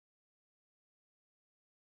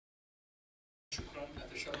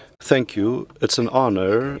Thank you. It's an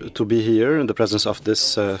honor to be here in the presence of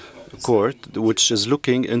this court, which is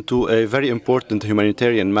looking into a very important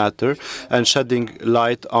humanitarian matter and shedding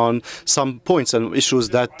light on some points and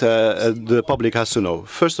issues that the public has to know.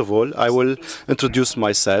 First of all, I will introduce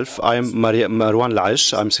myself. I am Marwan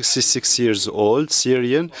Alesh. I'm 66 years old,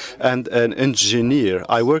 Syrian, and an engineer.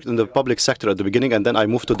 I worked in the public sector at the beginning, and then I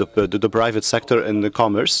moved to the private sector in the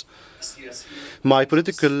commerce. My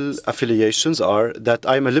political affiliations are that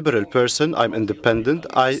I'm a liberal person, I'm independent,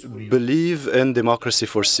 I believe in democracy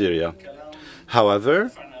for Syria.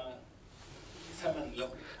 However,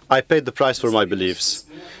 I paid the price for my beliefs,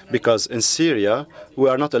 because in Syria, we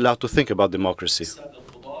are not allowed to think about democracy.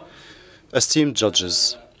 Esteemed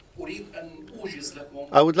judges,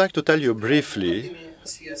 I would like to tell you briefly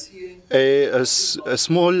a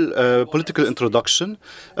small political introduction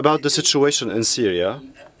about the situation in Syria.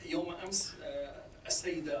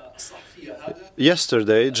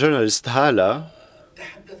 Yesterday, journalist Hala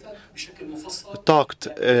talked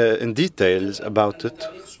in details about it.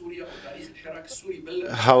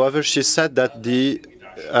 However, she said that the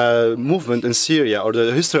movement in Syria, or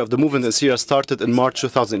the history of the movement in Syria, started in March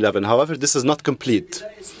 2011. However, this is not complete.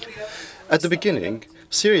 At the beginning,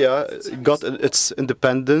 Syria got its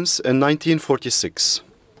independence in 1946.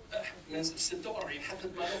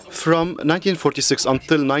 From 1946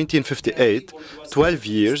 until 1958, 12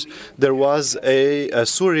 years, there was a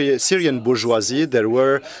Syrian bourgeoisie. There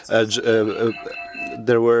were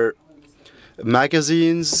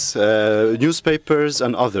magazines, newspapers,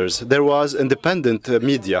 and others. There was independent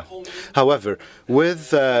media. However,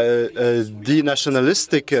 with the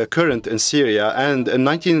nationalistic current in Syria, and in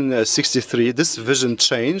 1963, this vision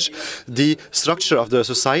changed, the structure of the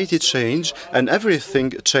society changed, and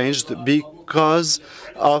everything changed because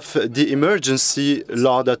of the emergency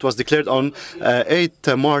law that was declared on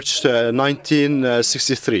 8 March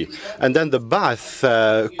 1963. And then the Ba'ath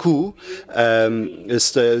coup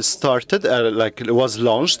started, was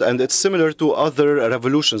launched, and it's similar to other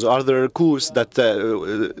revolutions, other coups that,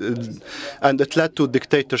 and it led to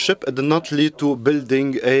dictatorship. It did not lead to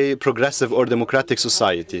building a progressive or democratic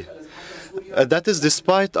society. That is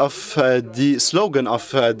despite of the slogan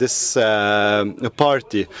of this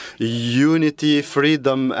party, unity,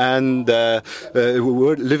 freedom, and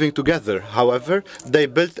we're living together. However, they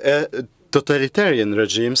built a totalitarian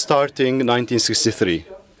regime starting 1963.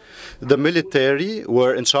 The military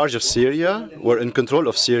were in charge of Syria, were in control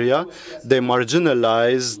of Syria. They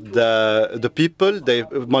marginalized the people, they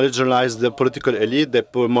marginalized the political elite, they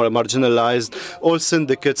marginalized all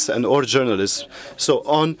syndicates and all journalists. So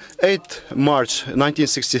on 8 March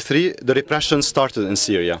 1963, the repression started in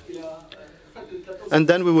Syria. And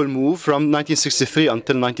then we will move from 1963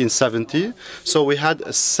 until 1970. So we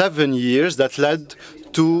had 7 years that led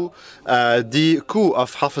to the coup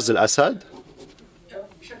of Hafez al-Assad.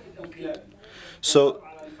 So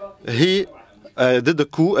he did the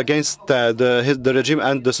coup against the regime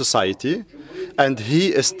and the society, and he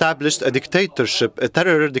established a dictatorship, a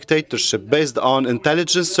terror dictatorship based on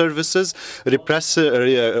intelligence services,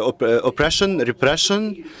 oppression,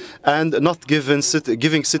 repression, and not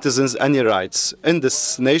giving citizens any rights. In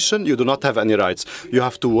this nation, you do not have any rights. You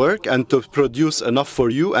have to work and to produce enough for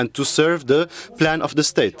you and to serve the plan of the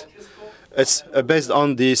state. It's based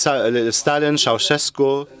on the Stalin,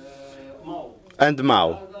 Ceausescu, and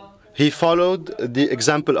Mao. He followed the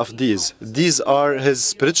example of these. These are his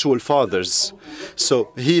spiritual fathers.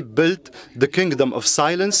 So he built the kingdom of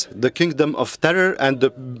silence, the kingdom of terror, and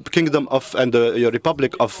the kingdom of the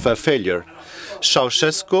republic of failure.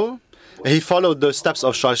 Ceausescu, he followed the steps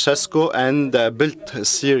of Ceausescu and built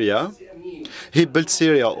Syria. He built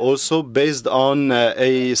Syria also based on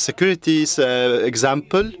a security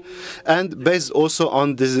example, and based also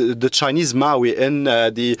on the Chinese Maoist in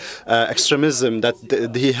the extremism that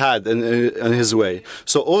he had in his way.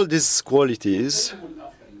 So all these qualities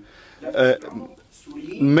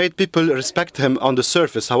made people respect him on the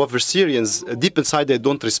surface. However, Syrians, deep inside, they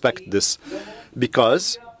don't respect this,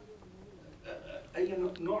 because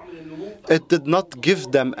it did not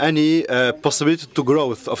give them any possibility to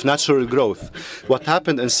growth, of natural growth. What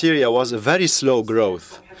happened in Syria was a very slow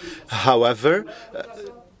growth. However,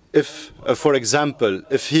 if, for example,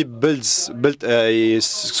 if he built a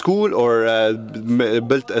school or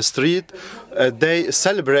built a street, they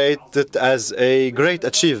celebrate it as a great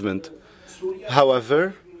achievement.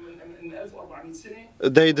 However,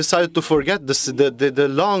 they decided to forget the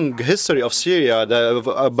long history of Syria,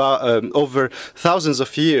 over thousands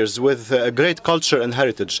of years, with great culture and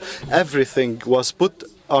heritage. Everything was put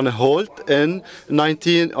on hold on 8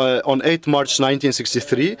 March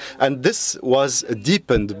 1963, and this was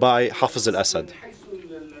deepened by Hafez al-Assad.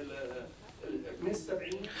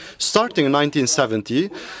 Starting in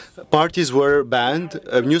 1970, parties were banned,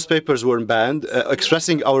 newspapers were banned,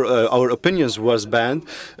 expressing our opinions was banned,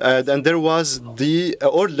 and there was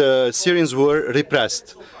all the Syrians were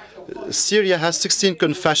repressed. Syria has 16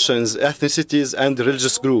 confessions, ethnicities, and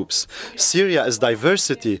religious groups. Syria is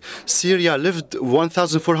diversity. Syria lived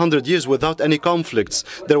 1,400 years without any conflicts.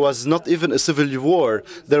 There was not even a civil war.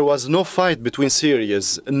 There was no fight between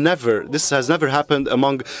Syrians. Never. This has never happened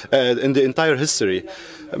in the entire history.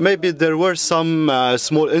 Maybe there were some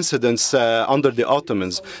small incidents under the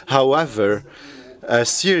Ottomans. However,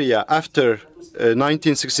 Syria after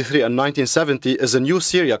 1963 and 1970 is a new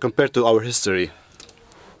Syria compared to our history.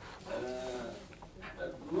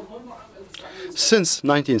 Since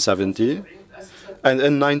 1970 and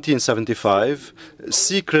in 1975,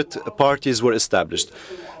 secret parties were established.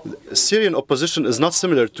 Syrian opposition is not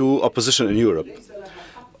similar to opposition in Europe.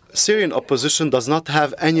 Syrian opposition does not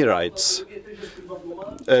have any rights.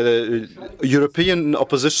 European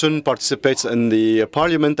opposition participates in the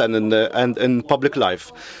parliament and in public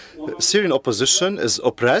life. Syrian opposition is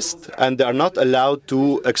oppressed and they are not allowed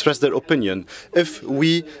to express their opinion. If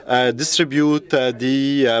we distribute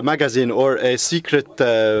the magazine or a secret,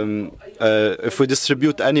 if we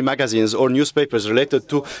distribute any magazines or newspapers related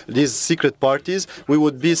to these secret parties, we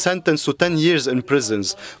would be sentenced to 10 years in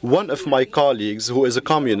prisons. One of my colleagues, who is a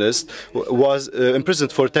communist, was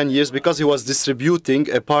imprisoned for 10 years because he was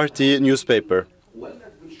distributing a party newspaper.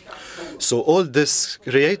 So all this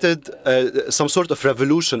created some sort of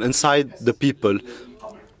revolution inside the people.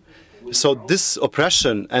 So this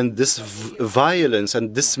oppression and this violence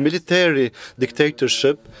and this military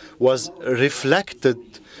dictatorship was reflected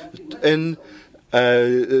in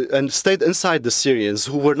and stayed inside the Syrians,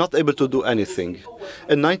 who were not able to do anything.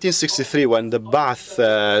 In 1963, when the Ba'ath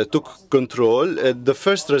took control, the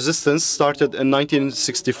first resistance started in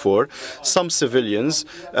 1964. Some civilians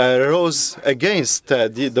rose against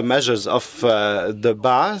the measures of the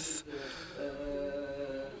Ba'ath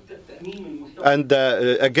and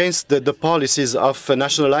against the policies of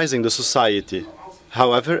nationalizing the society.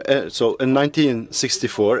 However, so in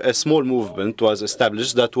 1964, a small movement was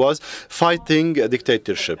established that was fighting a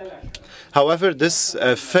dictatorship. However, this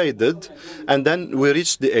faded, and then we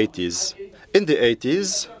reached the 80s. In the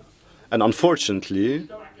 80s, and unfortunately,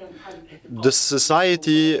 the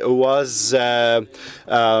society was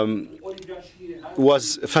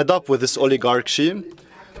fed up with this oligarchy,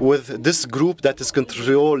 with this group that is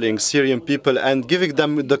controlling Syrian people and giving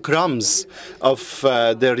them the crumbs of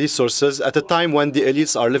their resources at a time when the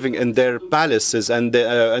elites are living in their palaces and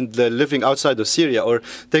they're living outside of Syria or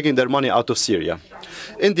taking their money out of Syria.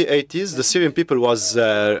 In the 80s, the Syrian people was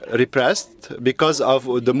repressed because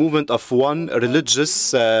of the movement of one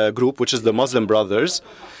religious group, which is the Muslim Brothers,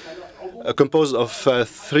 composed of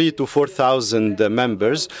 3,000 to 4,000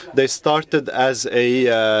 members. They started as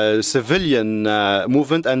a civilian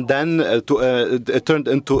movement, and then it turned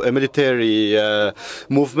into a military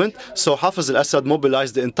movement. So Hafez al-Assad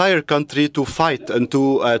mobilized the entire country to fight and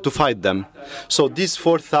to fight them. So these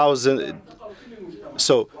 4,000.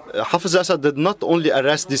 So Hafez al-Assad did not only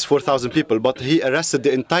arrest these 4,000 people, but he arrested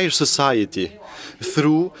the entire society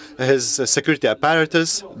through his security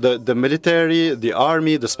apparatus, the military, the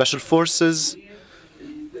army, the special forces.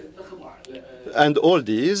 And all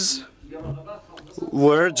these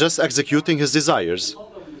were just executing his desires.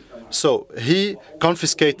 So he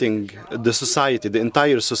confiscating the society, the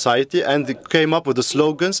entire society, and came up with the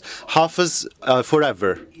slogans, Hafez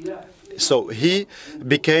forever. So he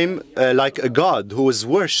became like a god who is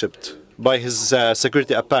worshipped by his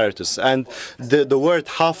security apparatus. And the word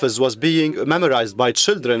Hafiz was being memorized by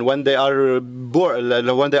children when they are born,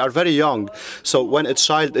 when they are very young. So when a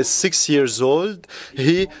child is 6 years old,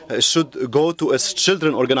 he should go to a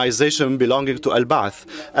children organization belonging to Al-Ba'ath.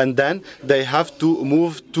 And then they have to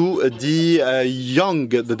move to the young,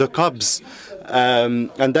 the cubs.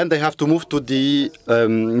 And then they have to move to the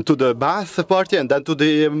Ba'ath party and then to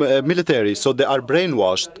the military. So they are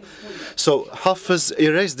brainwashed. So Hafiz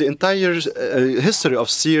erased the entire history of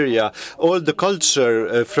Syria, all the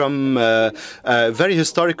culture from very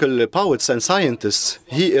historical poets and scientists.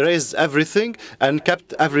 He erased everything and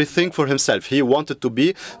kept everything for himself. He wanted to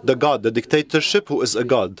be the god, the dictatorship who is a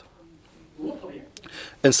god.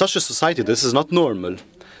 In such a society, this is not normal.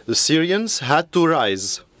 The Syrians had to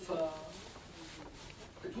rise.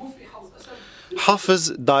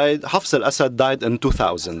 Hafez al-Assad died in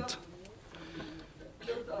 2000.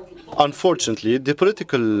 Unfortunately, the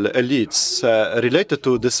political elites related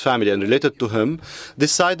to this family and related to him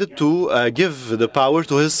decided to give the power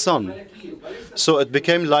to his son. So it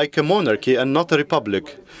became like a monarchy and not a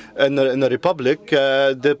republic. In a republic,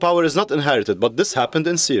 the power is not inherited, but this happened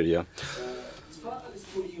in Syria.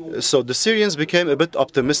 So the Syrians became a bit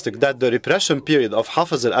optimistic that the repression period of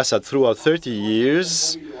Hafez al-Assad throughout 30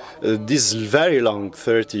 years, these very long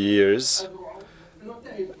 30 years,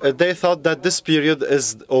 they thought that this period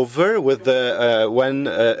is over with when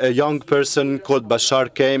a young person called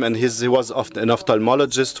Bashar came, and he was an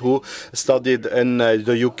ophthalmologist who studied in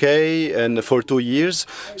the UK and for 2 years.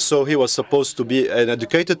 So he was supposed to be an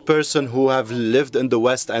educated person who have lived in the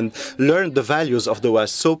West and learned the values of the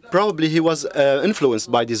West. So probably he was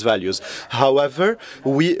influenced by these values. However,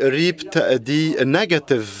 we reaped the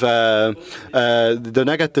negative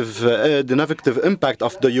impact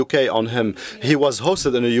of the UK on him. He was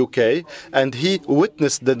hosted in the UK, and he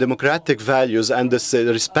witnessed the democratic values and the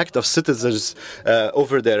respect of citizens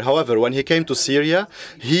over there. However, when he came to Syria,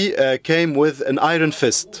 he came with an iron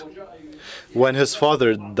fist. When his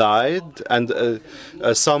father died, and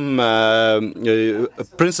some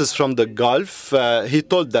princes from the Gulf, he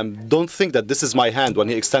told them, "Don't think that this is my hand." When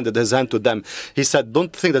he extended his hand to them, he said,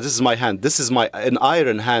 "Don't think that this is my hand. This is an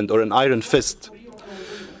iron hand or an iron fist."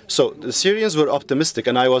 So the Syrians were optimistic,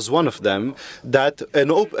 and I was one of them, that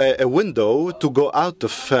a window to go out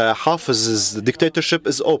of Hafez's dictatorship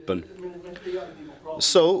is open.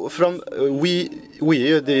 So from we,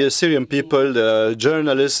 the Syrian people, the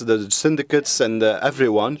journalists, the syndicates, and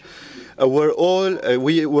everyone,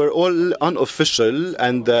 we were all unofficial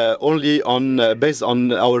and only based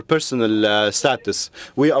on our personal status.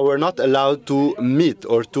 We were not allowed to meet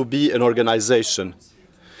or to be an organization.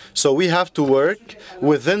 So we have to work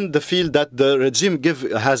within the field that the regime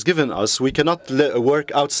has given us. We cannot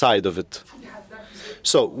work outside of it.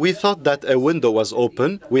 So we thought that a window was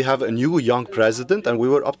open. We have a new young president, and we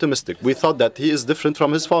were optimistic. We thought that he is different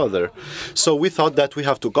from his father. So we thought that we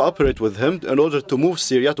have to cooperate with him in order to move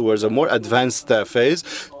Syria towards a more advanced phase,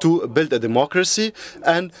 to build a democracy,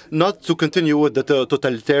 and not to continue with the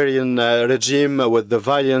totalitarian regime with the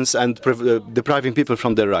violence and depriving people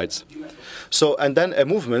from their rights. So, and then a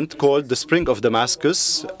movement called the Spring of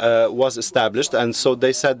Damascus was established, and so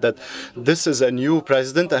they said that this is a new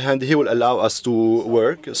president and he will allow us to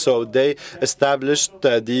work. So they established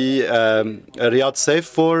the Riyadh Safe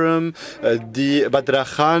Forum, the Badra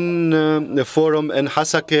Khan Forum in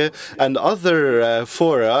Hasake, and other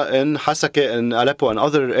fora in Hasake and Aleppo and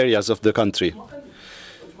other areas of the country.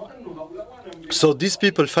 So these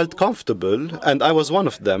people felt comfortable, and I was one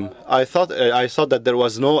of them. I thought that there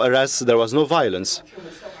was no arrest, there was no violence.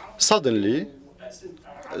 Suddenly,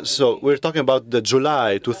 so we're talking about the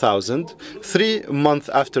July 2000, 3 months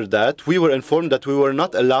after that, we were informed that we were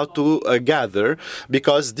not allowed to gather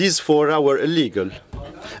because these fora were illegal.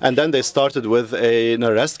 And then they started with an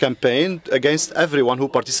arrest campaign against everyone who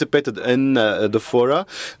participated in the fora.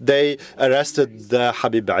 They arrested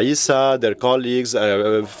Habib Isa, their colleagues,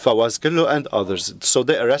 Fawaz Killo, and others. So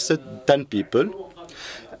they arrested 10 people,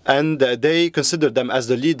 and they considered them as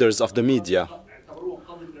the leaders of the media.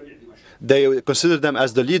 They considered them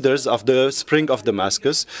as the leaders of the Spring of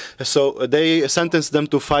Damascus. So they sentenced them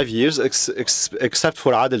to 5 years, except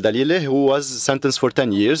for Adel Dalile, who was sentenced for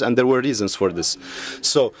 10 years, and there were reasons for this.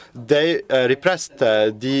 So they repressed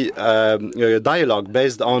the dialogue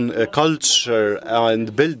based on culture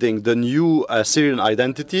and building the new Syrian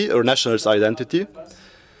identity or nationalist identity.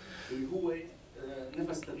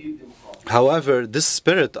 However, this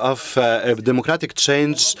spirit of democratic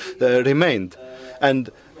change remained.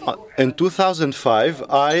 And in 2005,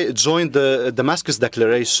 I joined the Damascus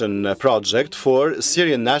Declaration project for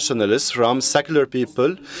Syrian nationalists from secular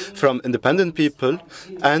people, from independent people,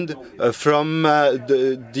 and from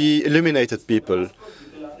the eliminated people.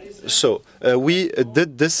 So we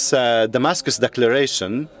did this Damascus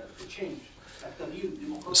Declaration.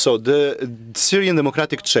 So the Syrian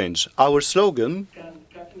democratic change. Our slogan.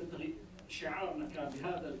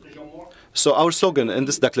 So our slogan in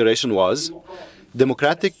this declaration was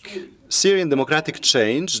Syrian democratic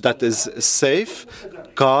change that is safe,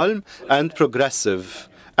 calm, and progressive,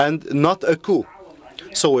 and not a coup.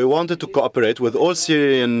 So we wanted to cooperate with all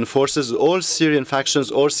Syrian forces, all Syrian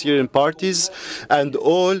factions, all Syrian parties, and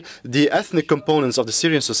all the ethnic components of the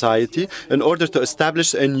Syrian society in order to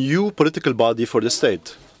establish a new political body for the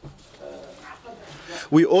state.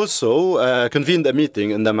 We also convened a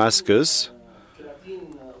meeting in Damascus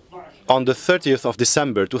on the 30th of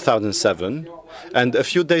December 2007, and a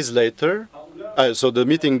few days later, so the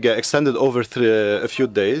meeting extended over a few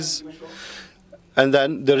days, and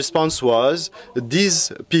then the response was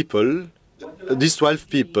these people, these 12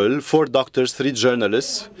 people, 4 doctors, 3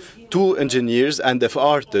 journalists, 2 engineers, and an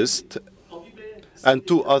artist, and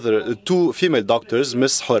two female doctors,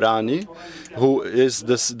 Miss Horani, who is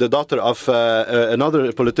the daughter of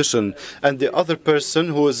another politician, and the other person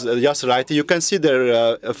who is Yasser Aiti. You can see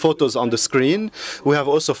their photos on the screen. We have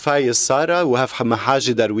also Faiz Sara, we have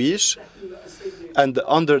Mahaji Darwish. And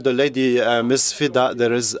under the lady Ms. Fida,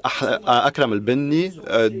 there is Akram Al-Binni,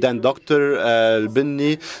 then Dr.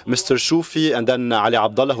 Al-Binni, Mr. Shufi, and then Ali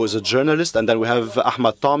Abdullah, who is a journalist, and then we have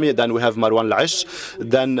Ahmad Tami, then we have Marwan Alesh,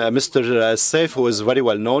 then Mr. Saif, who is very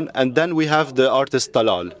well known, and then we have the artist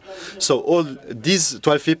Talal. So all these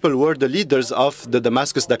 12 people were the leaders of the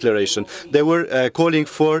Damascus Declaration. They were calling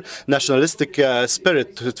for nationalistic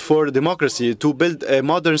spirit, for democracy, to build a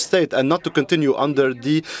modern state and not to continue under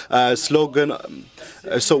the slogan.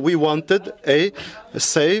 So we wanted a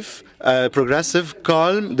safe, progressive,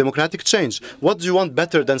 calm, democratic change. What do you want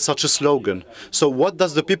better than such a slogan? So what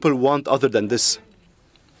does the people want other than this?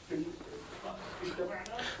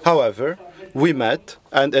 However, we met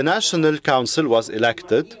and a national council was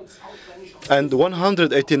elected, and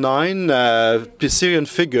 189 Syrian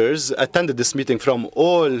figures attended this meeting from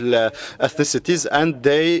all ethnicities, and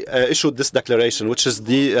they issued this declaration, which is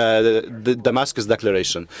the Damascus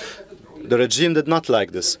Declaration. The regime did not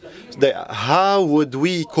like this. How would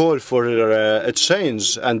we call for a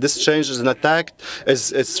change? And this change is an attack,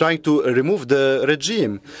 is trying to remove the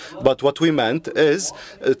regime. But what we meant is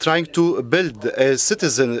trying to build a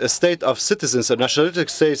state of citizens, a nationalistic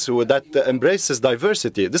state that embraces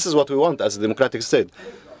diversity. This is what we want as a democratic state.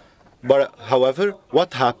 But however,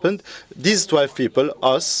 what happened? These 12 people,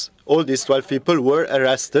 all these 12 people were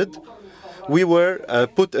arrested. We were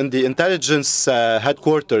put in the intelligence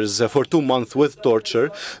headquarters for 2 months with torture.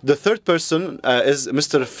 The third person is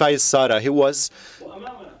Mr. Faiz Sara. He was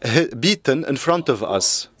beaten in front of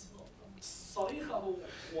us.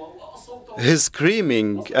 His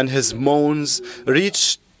screaming and his moans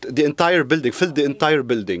reached the entire building, filled the entire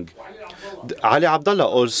building. Ali Abdullah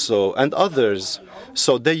also and others.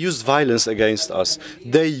 So they used violence against us.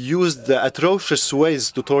 They used atrocious ways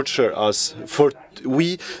to torture us.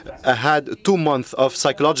 We had 2 months of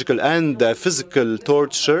psychological and physical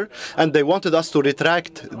torture, and they wanted us to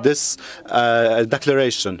retract this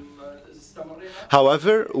declaration.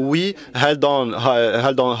 However, we held on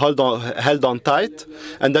tight,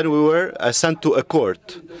 and then we were sent to a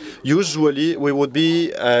court. Usually, we would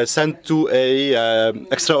be sent to a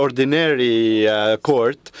extraordinary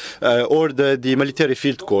court or the military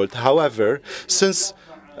field court. However, since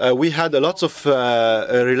we had a lot of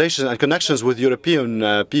relations and connections with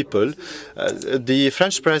European people, the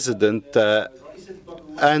French president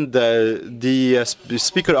and the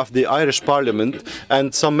Speaker of the Irish Parliament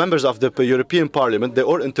and some members of the European Parliament, they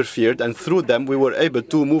all interfered, and through them we were able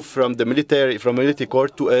to move from the military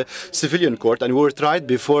court to a civilian court, and we were tried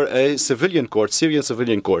before a civilian court, Syrian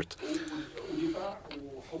civilian court.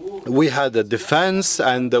 We had a defense,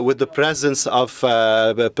 and with the presence of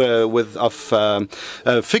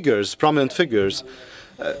figures, prominent figures.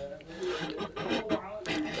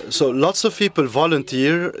 So lots of people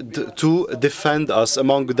volunteered to defend us,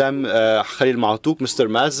 among them Khalil Ma'touk, Mr.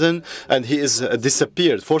 Mazen, and he is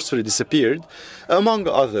forcefully disappeared, among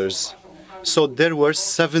others. So there were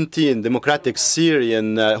 17 democratic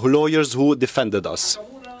Syrian lawyers who defended us.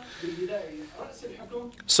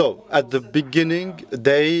 So at the beginning,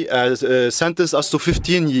 they sentenced us to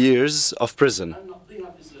 15 years of prison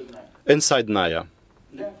inside Naya.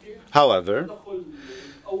 However,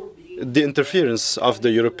 the interference of the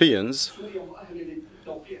Europeans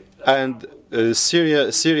and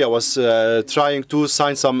Syria was trying to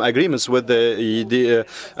sign some agreements with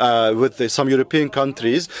some European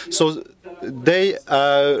countries, so they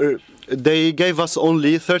gave us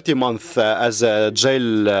only 30 months as a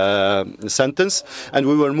jail sentence, and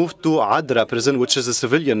we were moved to Adra prison, which is a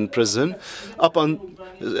civilian prison,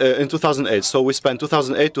 in 2008. So we spent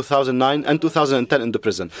 2008, 2009, and 2010 in the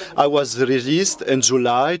prison. I was released in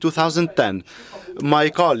July 2010. My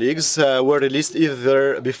colleagues were released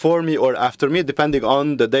either before me or after me, depending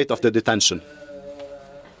on the date of the detention.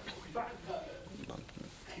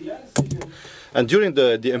 And during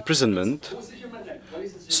the imprisonment,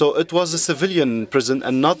 so it was a civilian prison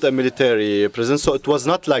and not a military prison, so it was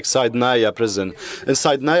not like Saidnaya prison. In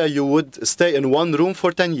Saidnaya, you would stay in one room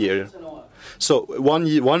for 10 years. So one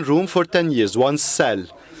room for 10 years, one cell.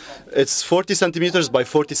 It's 40 centimeters by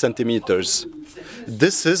 40 centimeters.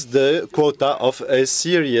 This is the quota of a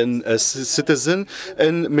Syrian citizen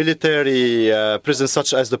in military prisons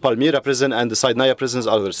such as the Palmyra prison and the Saidnaya prisons,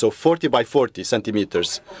 others. So 40 by 40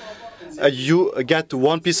 centimeters. you get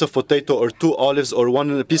one piece of potato or two olives or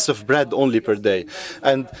one piece of bread only per day.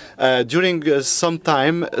 And during some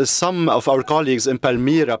time, some of our colleagues in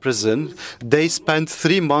Palmyra prison, they spent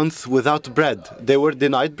 3 months without bread. They were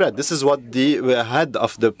denied bread. This is what the head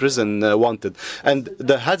of the prison wanted. And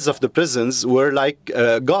the heads of the prisons were like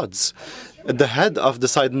gods. The head of the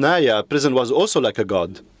Saidnaya prison was also like a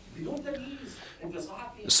god.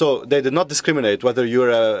 So they did not discriminate whether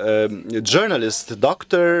you're a journalist,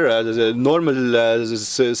 doctor, a normal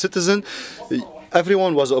citizen.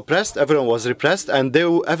 Everyone was oppressed, everyone was repressed, and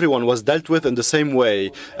everyone was dealt with in the same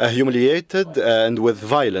way, humiliated and with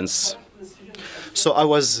violence. So I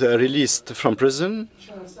was released from prison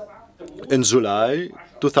in July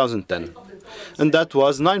 2010. And that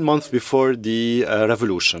was 9 months before the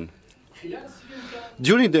revolution.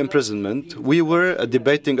 During the imprisonment, we were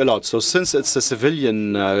debating a lot. So since it's a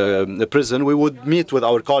civilian prison, we would meet with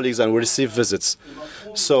our colleagues and we receive visits.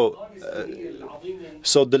 So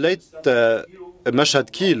the late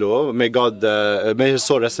Mashhad Kilo, may his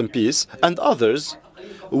soul rest in peace, and others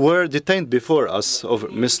were detained before us,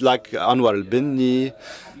 like Anwar al-Binni,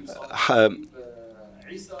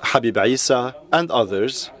 Habib Isa, and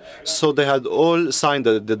others. So they had all signed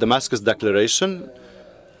the Damascus Declaration.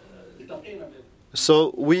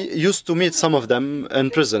 So we used to meet some of them in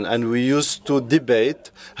prison, and we used to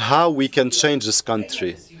debate how we can change this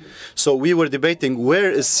country. So we were debating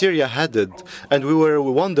where is Syria headed, and we were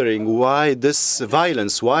wondering why this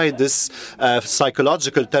violence, why this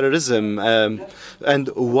psychological terrorism, and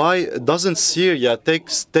why doesn't Syria take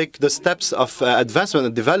the steps of advancement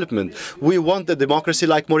and development? We want a democracy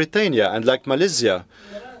like Mauritania and like Malaysia.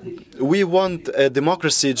 We want a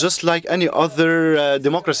democracy just like any other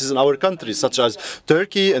democracies in our countries, such as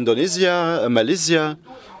Turkey, Indonesia, Malaysia.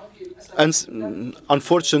 And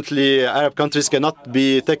unfortunately, Arab countries cannot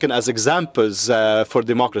be taken as examples for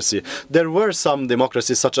democracy. There were some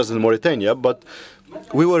democracies, such as in Mauritania, but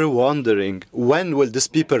we were wondering, when will these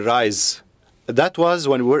people rise? That was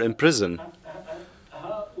when we were in prison.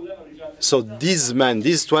 So these men,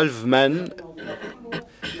 these 12 men,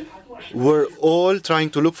 were all trying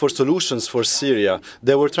to look for solutions for Syria.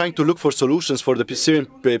 They were trying to look for solutions for the Syrian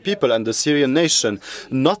people and the Syrian nation,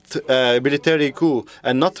 not military coup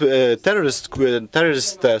and not terrorist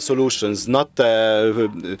solutions. Not,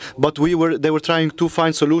 but they were trying to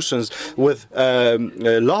find solutions with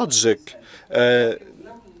logic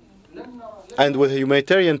and with a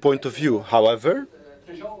humanitarian point of view. However,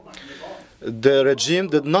 the regime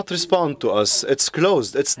did not respond to us. It's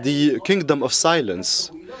closed. It's the kingdom of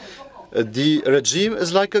silence. The regime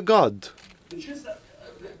is like a god.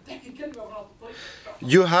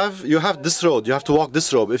 You have this road. You have to walk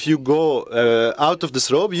this road. If you go out of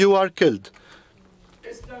this road, you are killed.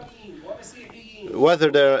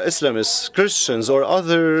 Whether they're Islamists, Christians, or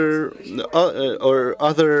other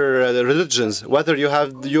religions, whether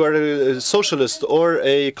you are a socialist or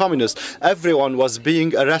a communist, everyone was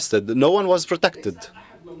being arrested. No one was protected.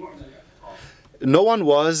 No one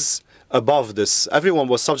was above this. Everyone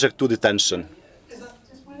was subject to detention.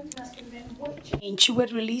 You were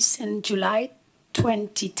released in July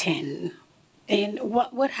 2010. And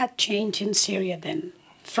what had changed in Syria then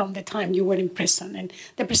from the time you were in prison and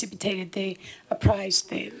that precipitated the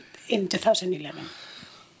uprising in 2011?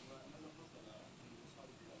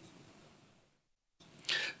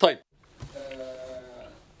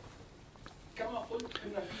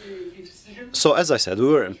 So, as I said, we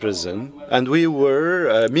were in prison, and we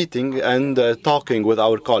were meeting and talking with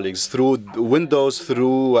our colleagues through windows,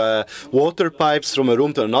 through water pipes from a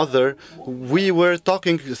room to another. We were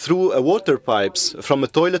talking through water pipes from a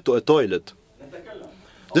toilet to a toilet.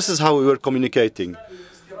 This is how we were communicating.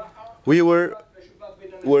 We were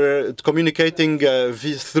communicating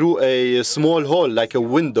through a small hall, like a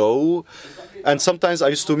window. And sometimes I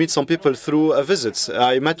used to meet some people through visits.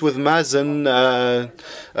 I met with Mazen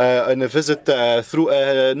in a visit through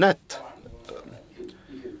a net.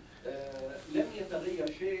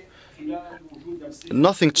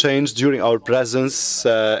 Nothing changed during our presence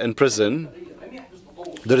in prison.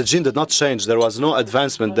 The regime did not change. There was no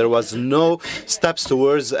advancement. There was no steps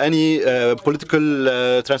towards any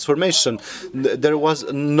political transformation. There was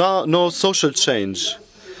no social change.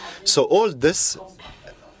 So all this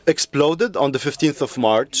exploded on the 15th of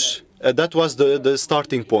March. That was the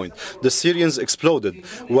starting point. The Syrians exploded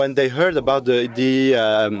when they heard about the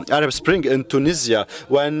Arab Spring in Tunisia,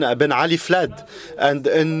 when Ben Ali fled, and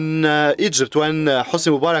in Egypt when Hosni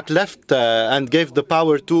Mubarak left and gave the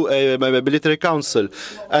power to a military council,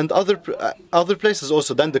 and other places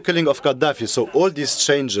also. Then the killing of Gaddafi. So all these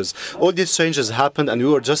changes happened, and we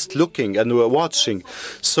were just looking and we were watching.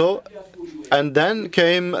 So And then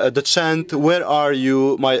came the chant, "Where are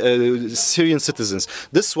you, my Syrian citizens?"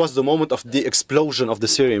 This was the moment of the explosion of the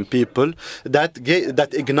Syrian people that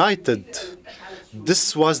ignited.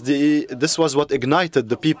 This was what ignited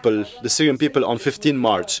the people, the Syrian people, on 15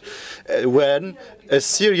 March, when a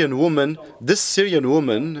Syrian woman,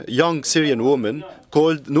 young Syrian woman,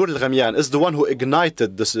 called Noor Al-Ghamyan, is the one who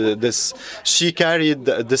ignited this. She carried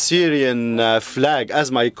the Syrian flag,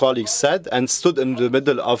 as my colleague said, and stood in the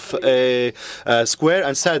middle of a square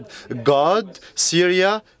and said, "God,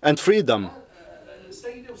 Syria, and freedom."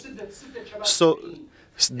 So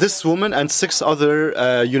this woman and 6 other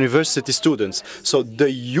university students. So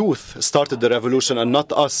the youth started the revolution and not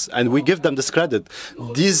us, and we give them this credit.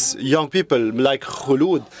 These young people like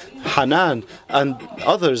Khulud, Hanan, and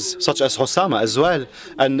others such as Hossama as well,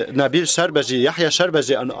 and Nabil Al-Sharbaji, Yahya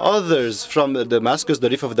Sharbaji, and others from Damascus, the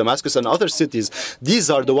Reef of Damascus, and other cities.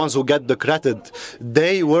 These are the ones who get the credit.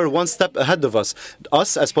 They were one step ahead of us.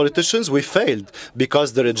 Us as politicians, we failed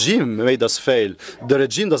because the regime made us fail. The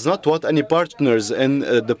regime does not want any partners in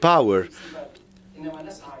the power.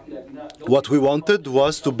 What we wanted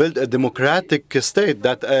was to build a democratic state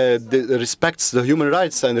that respects the human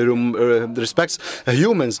rights and respects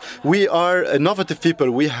humans. We are innovative people.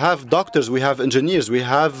 We have doctors, we have engineers, we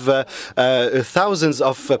have thousands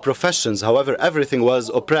of professions. However, everything was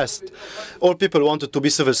oppressed. All people wanted to be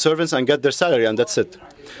civil servants and get their salary, and that's it.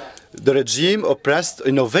 The regime oppressed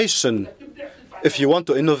innovation. If you want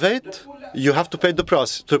to innovate, you have to pay the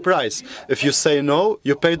price. If you say no,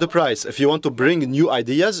 you pay the price. If you want to bring new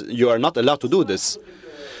ideas, you are not allowed to do this.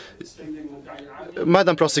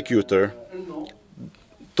 Madam Prosecutor,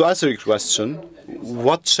 to answer your question,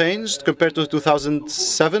 what changed compared to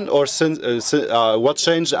 2007 or what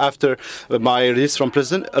changed after my release from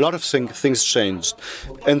prison? A lot of things changed.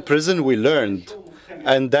 In prison, we learned,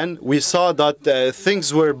 and then we saw that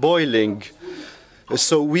things were boiling.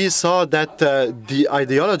 So we saw that the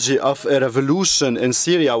ideology of a revolution in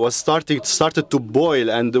Syria was started to boil,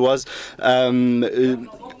 and was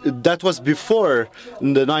that was before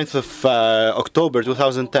the 9th of October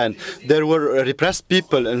 2010. There were repressed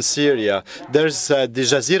people in Syria. There's the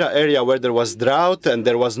Jazeera area where there was drought and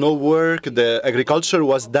there was no work. The agriculture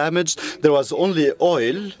was damaged. There was only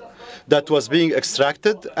oil that was being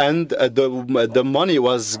extracted, and the money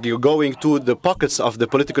was going to the pockets of the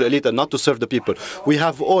political elite and not to serve the people. We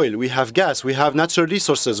have oil, we have gas, we have natural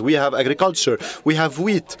resources, we have agriculture, we have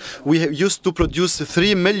wheat. We used to produce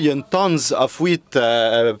 3 million tons of wheat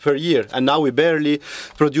per year, and now we barely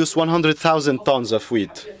produce 100,000 tons of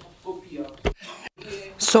wheat.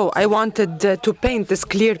 So I wanted to paint this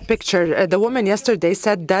clear picture. The woman yesterday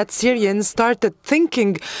said that Syrians started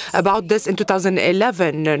thinking about this in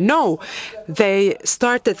 2011. No, they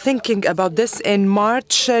started thinking about this in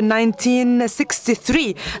March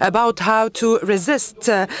 1963, about how to resist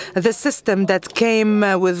the system that came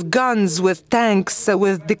with guns, with tanks,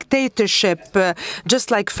 with dictatorship,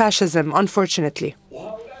 just like fascism, unfortunately.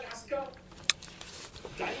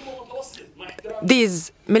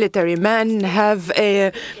 These military men have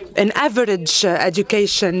an average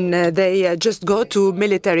education. They just go to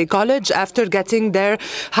military college after getting their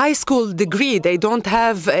high school degree. They don't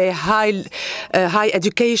have a high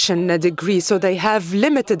education degree, so they have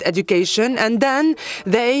limited education, and then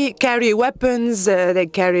they carry weapons, they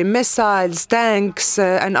carry missiles, tanks,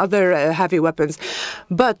 and other heavy weapons.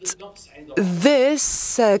 But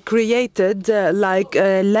this created like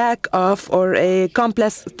a lack of, or a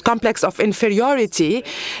complex of inferiority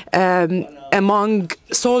among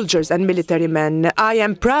soldiers and military men. I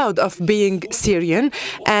am proud of being Syrian,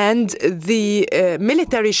 and the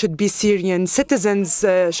military should be Syrian, citizens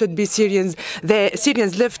should be Syrians. The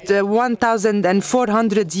Syrians lived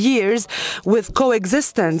 1,400 years with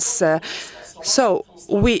coexistence. So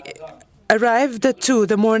we arrived to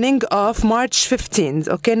the morning of March 15th.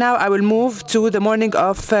 Okay, now I will move to the morning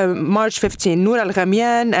of March 15th. Noor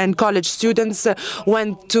Al-Ghamyan and college students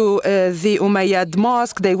went to the Umayyad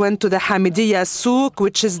Mosque. They went to the Hamidiyya Souk,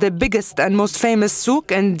 which is the biggest and most famous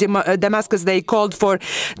souk in Damascus. They called for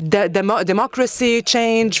democracy,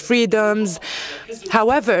 change, freedoms.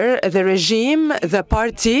 However, the regime, the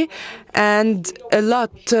party, and a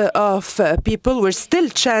lot of people were still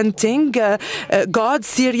chanting God,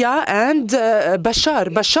 Syria, and Bashar.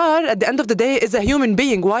 Bashar, at the end of the day, is a human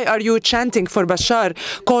being. Why are you chanting for Bashar?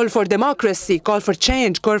 Call for democracy, call for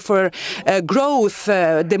change, call for growth,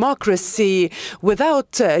 democracy,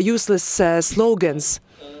 without useless slogans.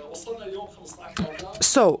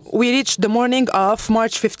 So we reached the morning of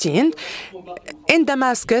March 15th. In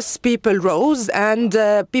Damascus, people rose, and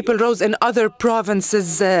people rose in other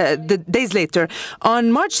provinces the days later.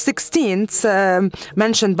 On March 16th,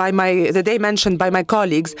 the day mentioned by my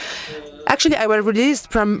colleagues, actually, I was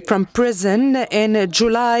released from prison in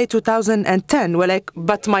July 2010,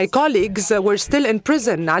 but my colleagues were still in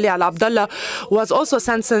prison. Ali Al-Abdallah was also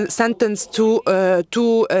sentenced to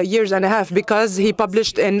 2 years and a half because he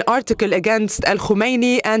published an article against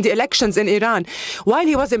Al-Khomeini and the elections in Iran. While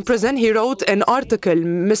he was in prison, he wrote an article,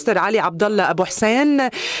 Mr. Ali Abdallah Abu Hussein,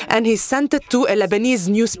 and he sent it to a Lebanese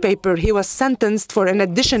newspaper. He was sentenced for an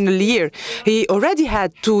additional year. He already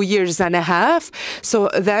had 2 years and a half, so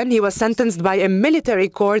then he was sentenced by a military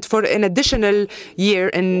court for an additional year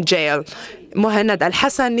in jail. Muhannad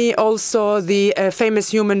Al-Hassani, also the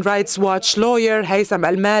famous Human Rights Watch lawyer, Haytham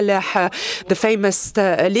Al-Maleh, the famous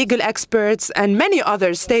legal experts, and many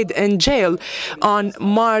others stayed in jail. On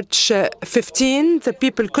March 15th,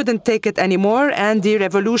 people couldn't take it anymore, and the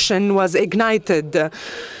revolution was ignited.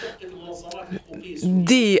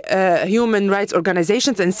 The human rights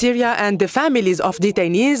organizations in Syria and the families of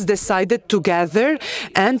detainees decided to gather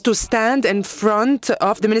and to stand in front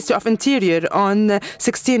of the Ministry of Interior on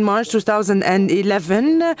 16 March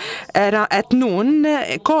 2011 at noon,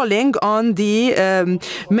 calling on the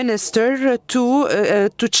minister to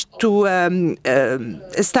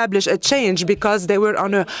establish a change because they were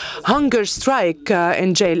on a hunger strike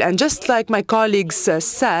in jail. And just like my colleagues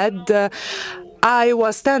said, I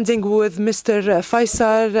was standing with Mr.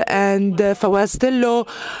 Faisal and Fawaz Tillo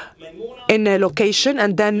in a location,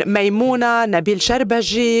 and then Maimouna, Nabil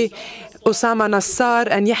Al-Sharbaji, Osama Nassar,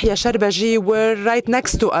 and Yahya Sharbaji were right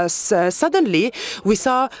next to us. Suddenly, we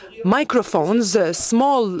saw microphones,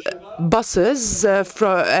 small buses,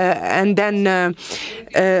 and then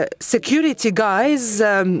security guys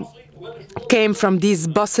came from these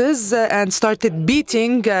buses and started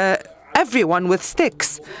beating everyone with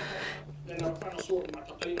sticks.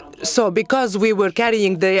 So because we were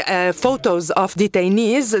carrying the photos of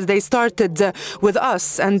detainees, they started with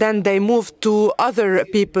us, and then they moved to other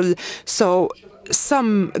people. So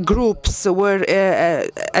some groups were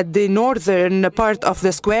at the northern part of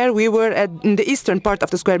the square. We were in the eastern part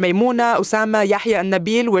of the square. Maimouna, Osama, Yahya, and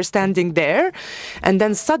Nabil were standing there. And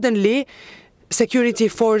then suddenly, security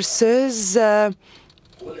forces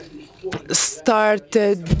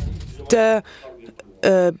started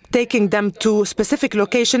taking them to a specific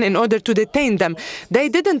location in order to detain them. They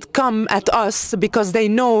didn't come at us because they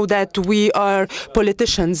know that we are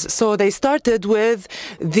politicians. So they started with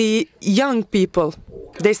the young people.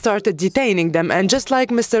 They started detaining them. And just like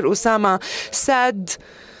Mr. Osama said,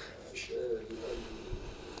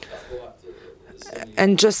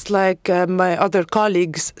 and just like my other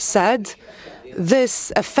colleagues said,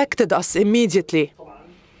 this affected us immediately.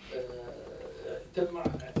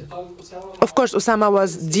 Of course, Osama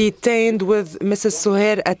was detained with Mrs.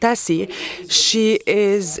 Suhair Atassi. She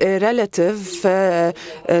is a relative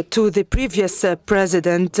to the previous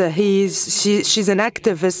president. She's an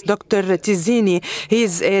activist, Dr. Tizini.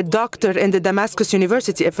 He's a doctor in the Damascus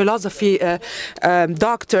University, a philosophy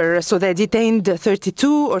doctor. So they detained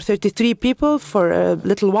 32 or 33 people for a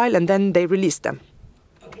little while, and then they released them.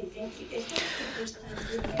 Okay, thank you.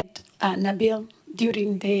 Nabil,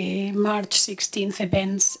 during the March 16th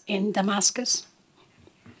events in Damascus?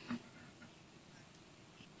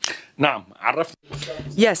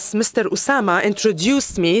 Yes, Mr. Osama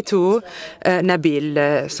introduced me to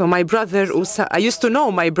Nabil. So my brother Osama, I used to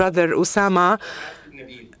know my brother Osama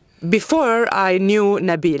before I knew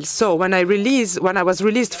Nabil. So when I was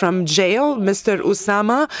released from jail, Mr.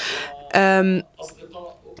 Osama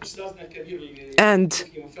and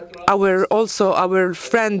our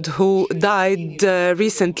friend who died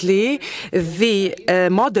recently, the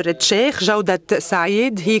moderate Sheikh Jawdat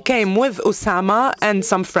Saeed, he came with Osama and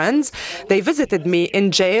some friends. They visited me in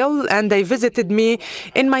jail and they visited me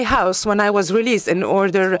in my house when I was released in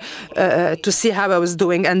order to see how I was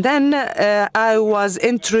doing. And then I was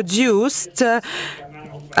introduced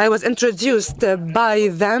by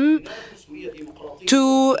them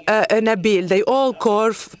to Nabil. They all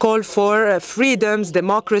call for freedoms,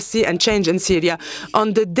 democracy, and change in Syria.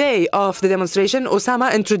 On the day of the demonstration,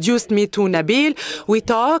 Osama introduced me to Nabil. We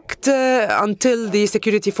talked until the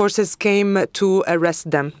security forces came to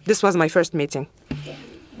arrest them. This was my first meeting.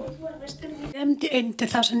 Both were arrested with them in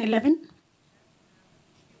 2011?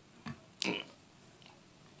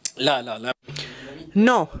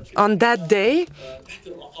 No, on that day,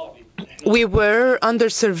 we were under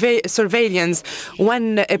surveillance.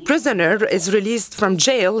 When a prisoner is released from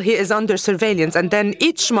jail, he is under surveillance, and then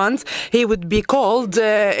each month he would be called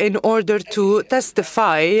in order to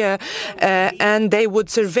testify, and they would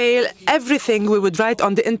surveil everything we would write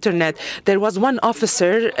on the internet. There was one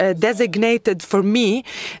officer designated for me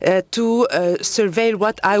to surveil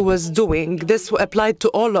what I was doing. This applied to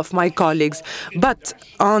all of my colleagues. But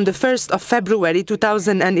on the 1st of February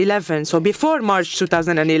 2011, so before March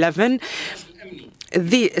 2011,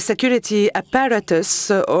 the security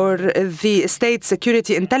apparatus or the state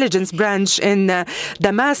security intelligence branch in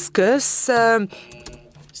Damascus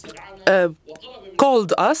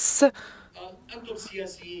called us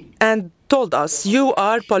and told us, you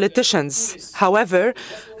are politicians. However,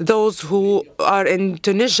 those who are in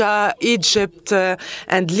Tunisia, Egypt,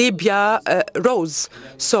 and Libya rose.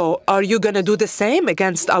 So are you going to do the same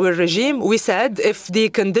against our regime? We said, if the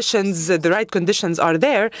conditions, the right conditions are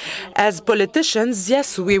there, as politicians,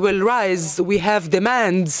 yes, we will rise. We have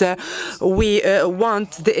demands. We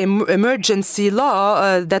want the emergency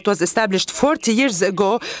law that was established 40 years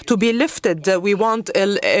ago to be lifted. We want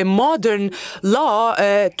a modern law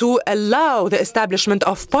to allow the establishment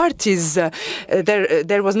of parties.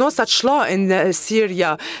 There was no such law in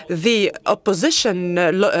Syria. The opposition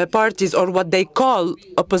parties, or what they call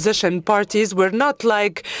opposition parties, were not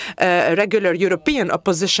like regular European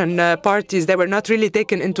opposition parties. They were not really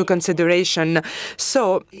taken into consideration.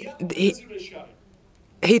 So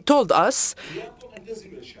he told us,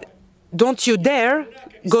 don't you dare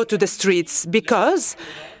go to the streets, because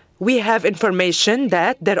we have information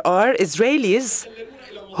that there are Israelis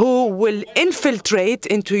who will infiltrate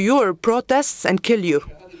into your protests and kill you.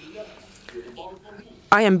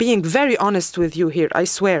 I am being very honest with you here, I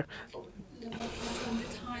swear.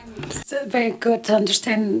 It's very good to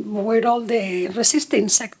understand where all the resisting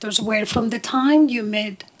sectors were from the time you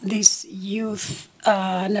met these youth,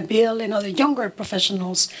 Nabil and other younger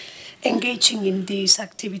professionals engaging in these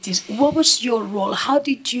activities. What was your role? How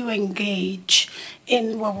did you engage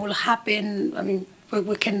in what will happen? I mean,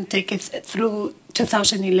 we can take it through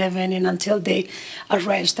 2011 and until the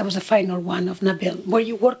arrest. That was the final one of Nabil. Were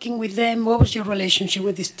you working with them? What was your relationship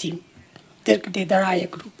with this team, the Daraya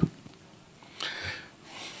group?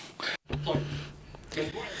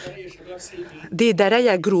 The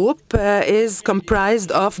Daraya group is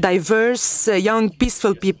comprised of diverse, young,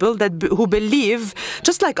 peaceful people who believe,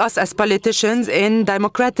 just like us as politicians, in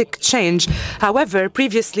democratic change. However,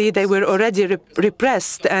 previously they were already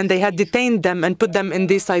repressed and they had detained them and put them in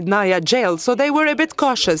the Saidnaya jail, so they were a bit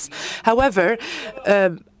cautious. However,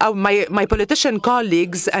 my politician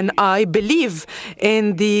colleagues and I believe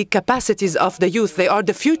in the capacities of the youth. They are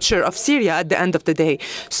the future of Syria at the end of the day.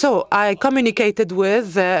 So I communicated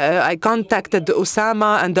with, I contacted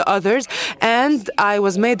Osama and the others, and I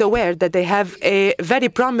was made aware that they have a very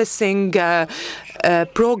promising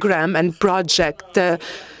program and project.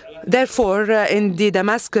 Therefore, in the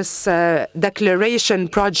Damascus Declaration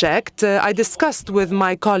project, I discussed with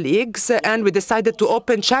my colleagues and we decided to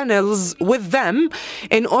open channels with them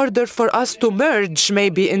in order for us to merge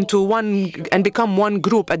maybe into one and become one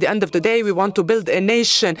group. At the end of the day, we want to build a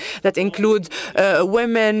nation that includes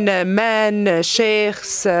women, men,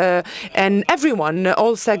 sheikhs, and everyone,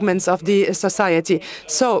 all segments of the society.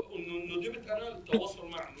 So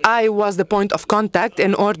I was the point of contact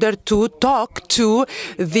in order to talk to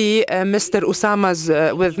the Mr.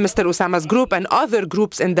 Osama's group and other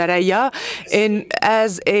groups in Daraya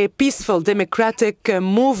as a peaceful democratic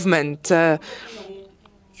movement.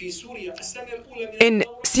 In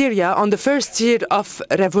Syria, on the first year of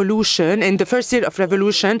revolution,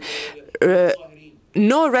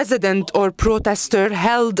 no resident or protester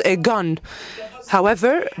held a gun.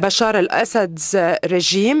 However, Bashar al-Assad's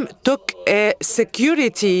regime took a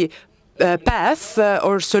security path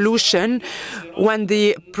or solution when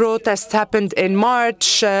the protests happened in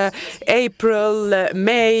March, April,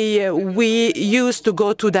 May. We used to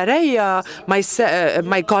go to Daraya.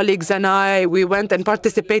 My colleagues and I, we went and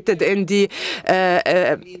participated in the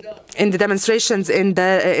demonstrations in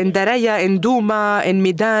Daraya, in Douma, in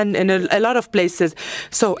Midan, in a lot of places.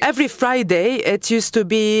 So every Friday, it used to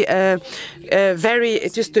be a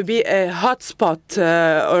hot spot,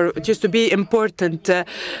 or it used to be important.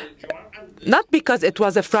 Not because it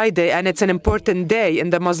was a Friday and it's an important day in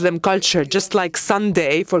the Muslim culture, just like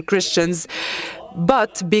Sunday for Christians.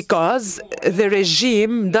 but because the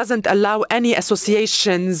regime doesn't allow any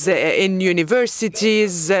associations in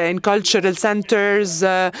universities, in cultural centers,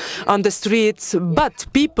 on the streets, but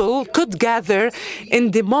people could gather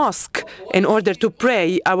in the mosque in order to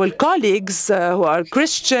pray. Our colleagues who are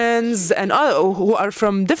Christians and who are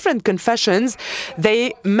from different confessions,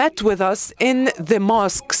 they met with us in the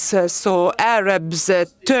mosques. So Arabs,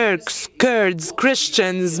 Turks, Kurds,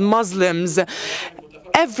 Christians, Muslims,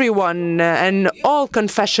 everyone and all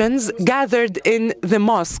confessions gathered in the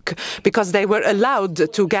mosque because they were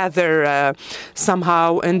allowed to gather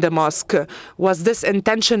somehow in the mosque. Was this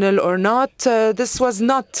intentional or not? This was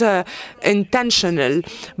not intentional,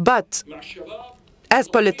 but as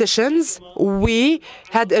politicians, we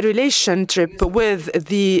had a relationship with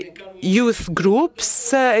the youth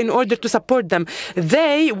groups in order to support them.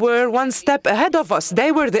 They were one step ahead of us.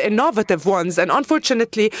 They were the innovative ones. And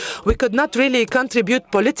unfortunately, we could not really contribute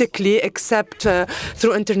politically except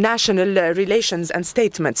through international relations and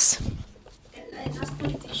statements.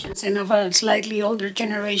 And of a slightly older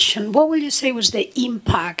generation, what will you say was the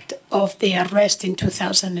impact of the arrest in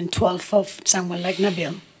 2012 of someone like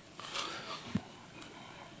Nabil?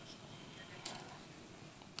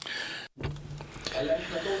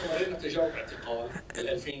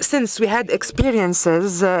 Since we had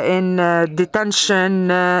experiences in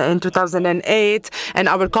detention in 2008, and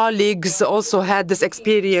our colleagues also had this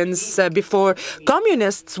experience before,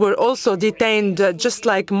 communists were also detained just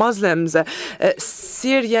like Muslims.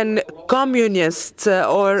 Syrian communists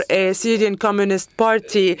or a Syrian Communist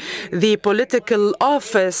Party, the political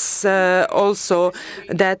office also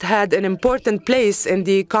that had an important place in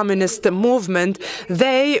the communist movement,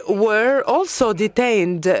 they were also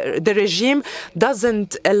detained. The regime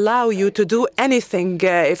doesn't allow you to do anything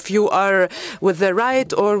if you are with the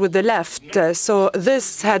right or with the left. So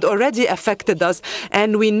this had already affected us,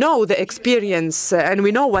 and we know the experience, and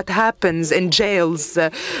we know what happens in jails.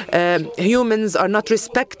 Humans are not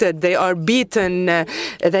respected. They are beaten.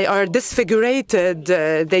 They are disfigurated.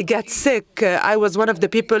 They get sick. I was one of the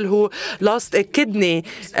people who lost a kidney.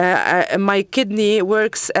 My kidney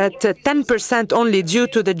works at 10% only due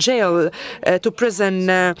to the jail, to prison.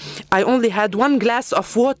 I only had one glass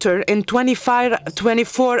of water in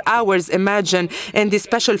 24 hours, imagine, in the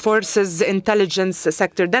Special Forces intelligence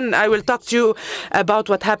sector. Then I will talk to you about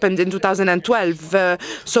what happened in 2012.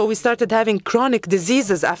 So we started having chronic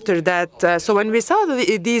diseases after that. So when we saw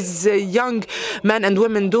these young men and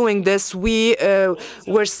women doing this, we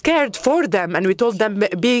were scared for them, and we told them,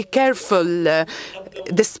 be careful.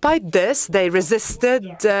 Despite this, they resisted.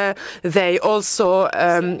 They also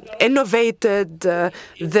innovated.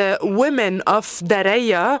 The women of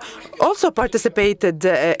Daraya also participated.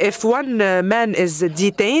 If one man is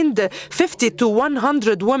detained, 50 to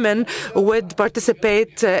 100 women would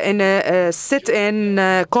participate in a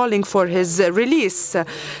sit-in calling for his release.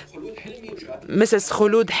 Mrs.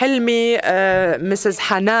 Khulud Helmi, Mrs.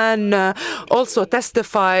 Hanan also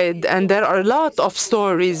testified, and there are a lot of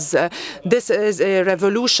stories. This is a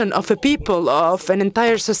revolution of a people, of an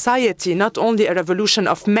entire society, not only a revolution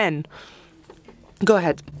of men. Go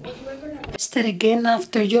ahead. Arrested again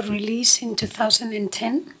after your release in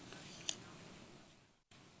 2010?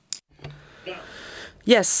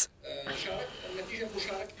 Yes.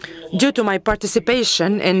 Due to my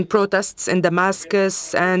participation in protests in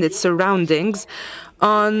Damascus and its surroundings,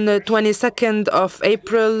 on the 22nd of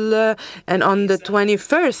April and on the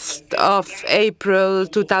 21st of April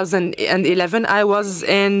 2011, I was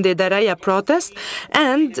in the Daraya protest,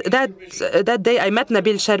 and that day I met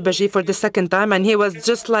Nabil Al-Sharbaji for the second time, and he was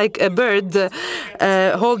just like a bird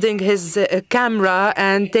holding his camera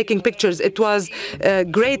and taking pictures. It was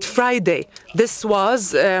Great Friday. This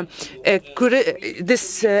was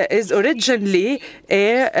this is originally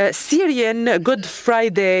a Syrian Good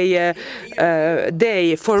Friday day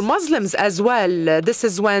for Muslims as well. This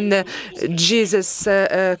is when Jesus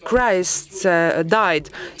Christ died.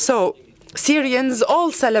 So Syrians all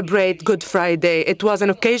celebrate Good Friday. It was an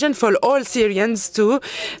occasion for all Syrians to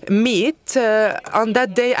meet. On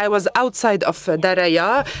that day, I was outside of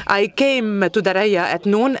Daraya. I came to Daraya at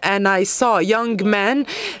noon, and I saw young men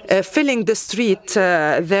filling the street.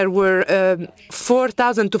 There were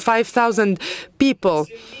 4,000 to 5,000 people.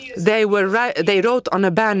 They wrote on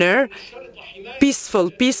a banner,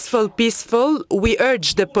 peaceful, peaceful, peaceful. We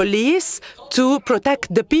urged the police to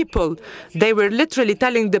protect the people. They were literally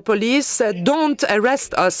telling the police, don't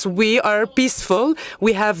arrest us. We are peaceful.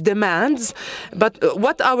 We have demands. But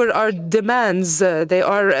what are our demands? They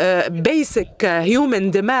are basic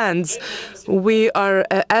human demands. We are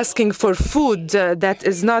asking for food that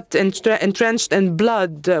is not entrenched in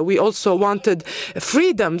blood. We also wanted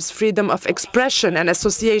freedoms, freedom of expression and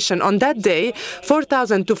association. On that day,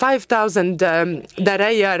 4,000 to 5,000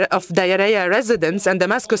 Daraya residents and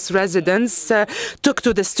Damascus residents took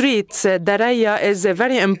to the streets. Daraya is a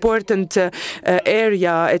very important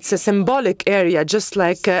area. It's a symbolic area, just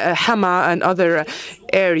like Hama and other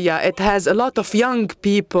area. It has a lot of young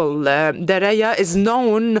people. Daraya is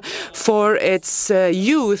known for its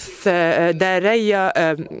youth. Daraya,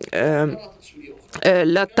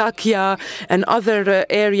 Latakia, and other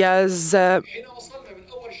areas are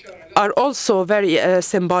also very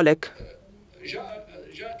symbolic.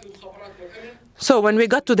 So when we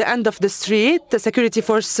got to the end of the street, the security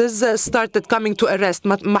forces started coming to arrest.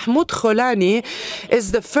 Mahmoud Kholani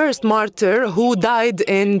is the first martyr who died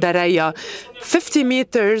in Daraya. 50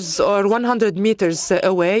 meters or 100 meters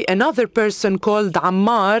away, another person called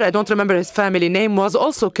Ammar, I don't remember his family name, was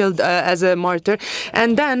also killed as a martyr.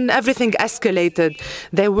 And then everything escalated.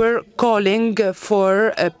 They were calling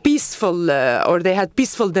for peaceful, or they had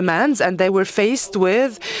peaceful demands, and they were faced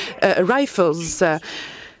with rifles.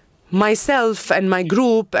 Myself and my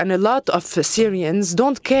group and a lot of Syrians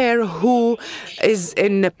don't care who is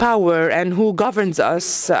in power and who governs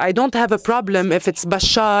us. I don't have a problem if it's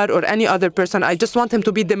Bashar or any other person. I just want him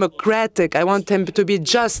to be democratic. I want him to be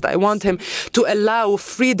just. I want him to allow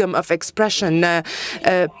freedom of expression,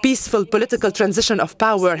 peaceful political transition of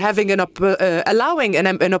power, having allowing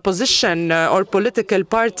an opposition or political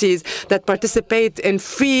parties that participate in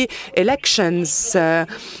free elections.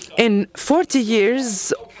 In 40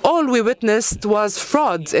 years, all we witnessed was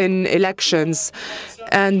fraud in elections.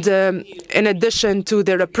 And in addition to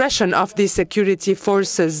the repression of the security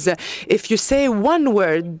forces, if you say one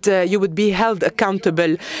word, you would be held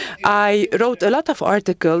accountable. I wrote a lot of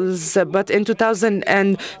articles, but in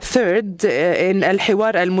 2003, in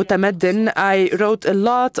Al-Hiwar Al-Mutamaddin, I wrote a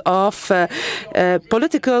lot of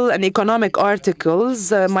political and economic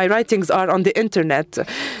articles. My writings are on the internet.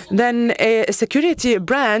 Then a security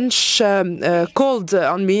branch called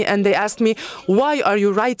on me and they asked me, why are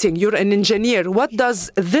you writing? You're an engineer. What does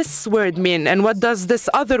this word mean and what does this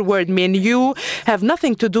other word mean? You have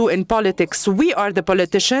nothing to do in politics. We are the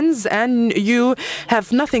politicians and you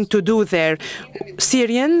have nothing to do there.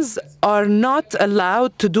 Syrians are not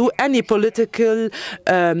allowed to do any political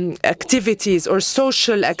activities or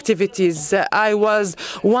social activities. I was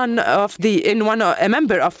a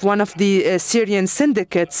member of one of the Syrian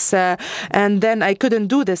syndicates, and then I couldn't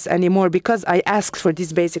do this anymore because I asked for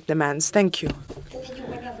these basic demands. Thank you. You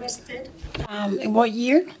were arrested. In what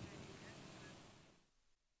year?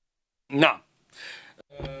 No.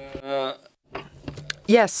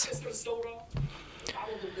 Yes.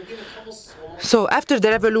 So after the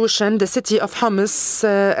revolution, the city of Homs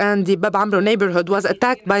and the Bab Amro neighborhood was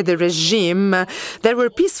attacked by the regime. There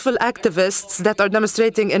were peaceful activists that are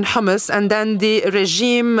demonstrating in Homs, and then the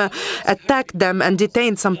regime attacked them and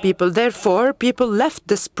detained some people. Therefore, people left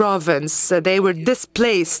this province. They were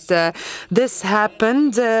displaced. This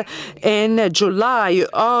happened in July,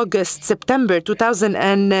 August, September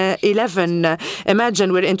 2011.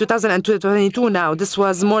 Imagine we're in 2022 now. This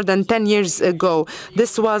was more than 10 years ago.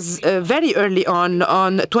 This was very early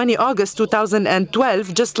on 20 August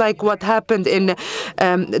 2012, just like what happened in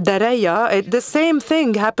Daraya. The same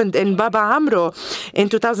thing happened in Baba Amro in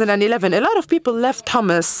 2011. A lot of people left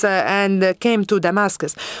Homs and came to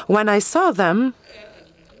Damascus. When I saw them,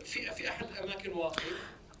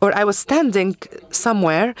 or I was standing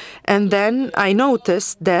somewhere, and then I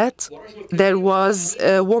noticed that there was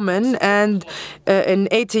a woman and an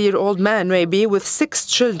 80-year-old man, maybe, with 6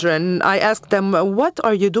 children. I asked them, what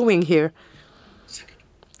are you doing here?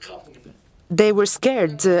 They were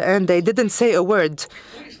scared and they didn't say a word.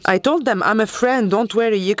 I told them, I'm a friend, don't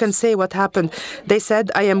worry, you can say what happened. They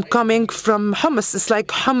said, I am coming from Homs. It's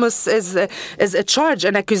like Homs is a charge,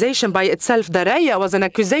 an accusation by itself. Daraya was an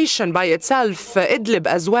accusation by itself, Idlib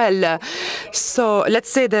as well. So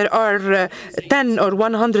let's say there are 10 or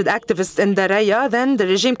 100 activists in Daraya, then the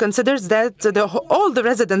regime considers that all the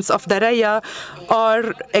residents of Daraya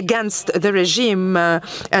are against the regime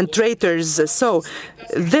and traitors. So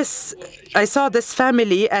I saw this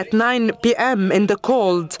family at 9 p.m. in the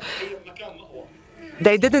cold.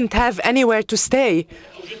 They didn't have anywhere to stay.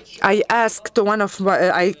 I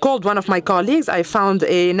called one of my colleagues. I found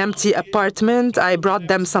an empty apartment. I brought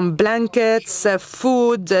them some blankets,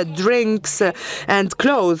 food, drinks, and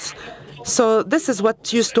clothes. So this is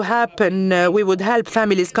what used to happen. We would help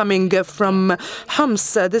families coming from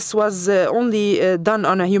Homs. This was only done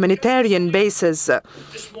on a humanitarian basis.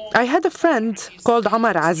 I had a friend called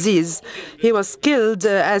Omar Aziz. He was killed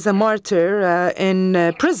as a martyr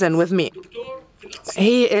in prison with me.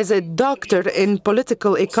 He is a doctor in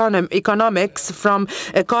political economics from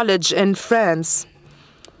a college in France.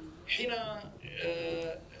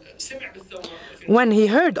 When he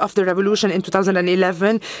heard of the revolution in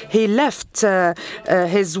 2011, he left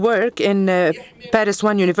his work in Paris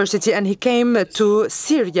I University and he came to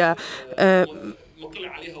Syria.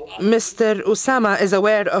 Mr. Osama is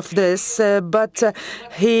aware of this, but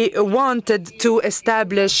he wanted to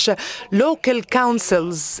establish local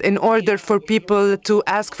councils in order for people to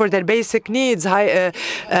ask for their basic needs,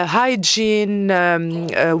 hygiene,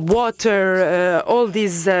 water, all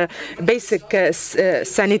these basic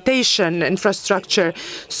sanitation infrastructure.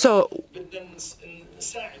 So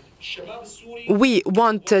we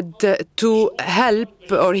wanted to help,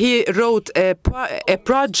 or he wrote a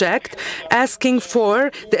project asking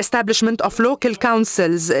for the establishment of local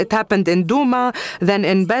councils. It happened in Douma, then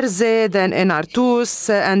in Berze, then in Artus,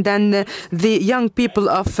 and then the young people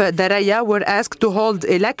of Daraya were asked to hold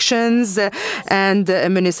elections and a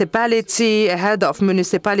municipality, a head of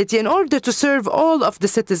municipality, in order to serve all of the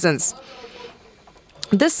citizens.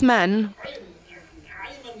 This man,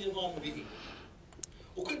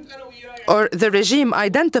 or the regime,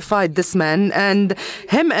 identified this man, and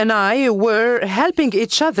him and I were helping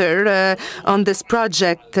each other on this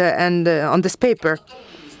project and on this paper.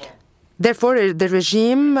 Therefore, the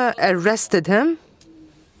regime arrested him.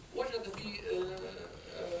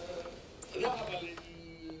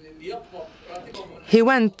 He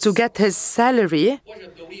went to get his salary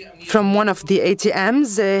from one of the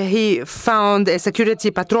ATMs. He found a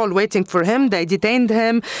security patrol waiting for him. They detained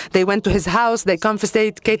him. They went to his house. They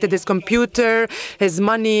confiscated his computer, his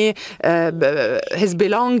money, his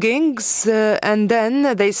belongings, and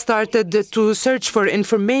then they started to search for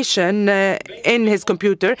information in his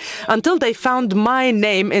computer until they found my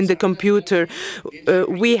name in the computer.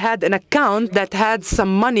 We had an account that had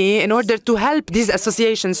some money in order to help these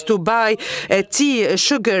associations to buy tea,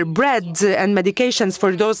 sugar, bread, and medications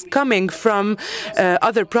for those coming from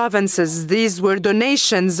other provinces. These were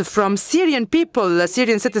donations from Syrian people,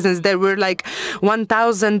 Syrian citizens. There were like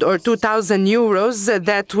 1,000 or 2,000 euros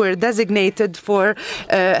that were designated for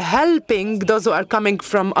helping those who are coming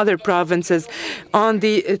from other provinces. On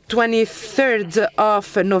the 23rd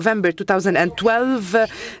of November 2012,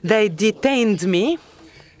 they detained me.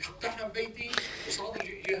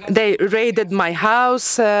 They raided my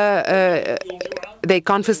house. They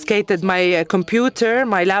confiscated my computer,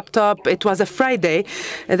 my laptop. It was a Friday.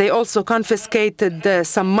 They also confiscated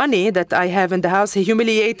some money that I have in the house. He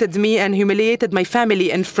humiliated me and humiliated my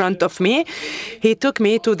family in front of me. He took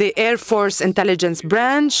me to the Air Force Intelligence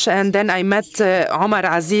Branch, and then I met Omar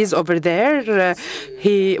Aziz over there.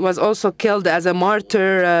 He was also killed as a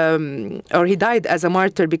martyr, or he died as a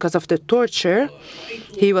martyr because of the torture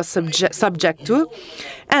he was subject to.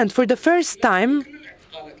 And for the first time,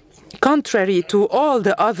 contrary to all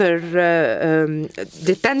the other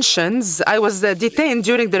detentions, I was detained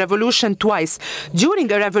during the revolution twice. During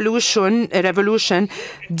a revolution,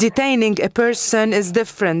 detaining a person is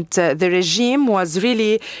different. The regime was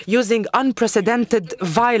really using unprecedented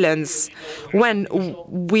violence. When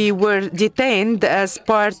we were detained as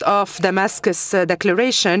part of Damascus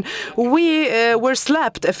Declaration, we were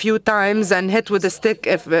slapped a few times and hit with a stick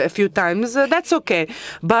a few times. That's okay.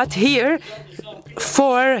 But here,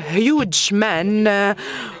 4 huge men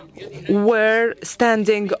were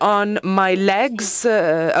standing on my legs,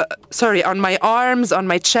 on my arms, on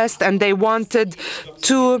my chest, and they wanted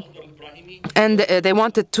to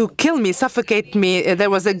kill me, suffocate me. There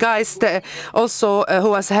was a guy also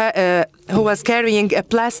who was carrying a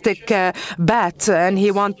plastic bat, and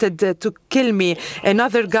he wanted to kill me.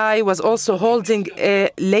 Another guy was also holding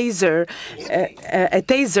a taser,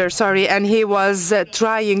 and he was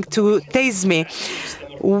trying to tase me.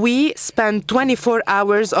 We spent 24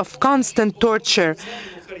 hours of constant torture.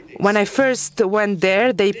 When I first went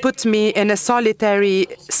there, they put me in a solitary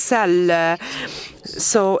cell.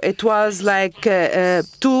 So it was like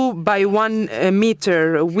 2 by 1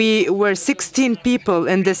 meter. We were 16 people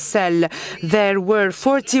in this cell. There were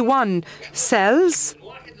 41 cells.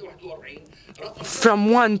 from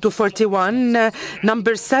 1 to 41.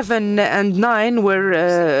 Number 7 and 9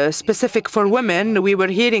 were specific for women. We were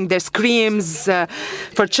hearing their screams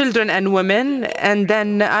for children and women. And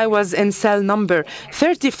then I was in cell number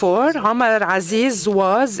 34. Omar Aziz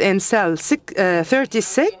was in cell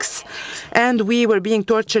 36. And we were being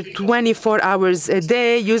tortured 24 hours a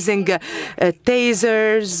day using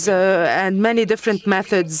tasers and many different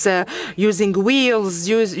methods, using wheels,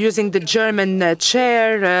 using the German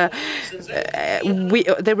chair.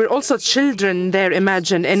 There were also children there,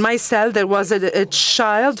 imagine. In my cell, there was a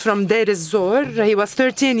child from Deir ez-Zor. He was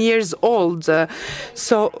 13 years old.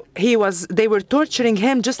 So they were torturing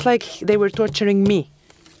him just like they were torturing me.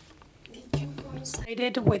 Did you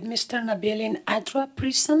coincide with Mr. Nabil in Adra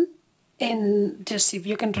prison? And just if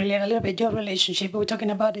you can relate a little bit your relationship, we're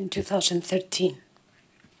talking about in 2013.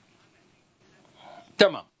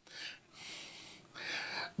 تمام.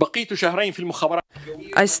 بقيت شهرين في المخابرات.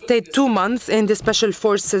 I stayed 2 months in the Special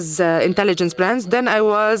Forces intelligence branch. Then I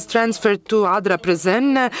was transferred to Adra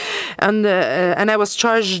prison, and I was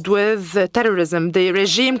charged with terrorism. The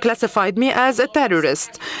regime classified me as a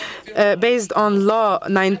terrorist. Based on Law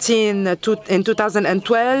 19 in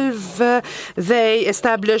 2012, they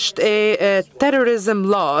established a terrorism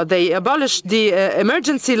law. They abolished the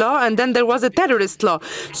emergency law, and then there was a terrorist law.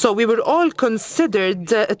 So we were all considered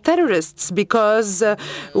terrorists because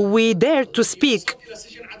we dared to speak.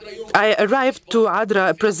 I arrived to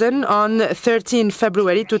Adra prison on 13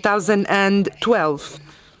 February 2012.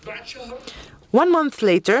 1 month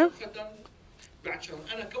later,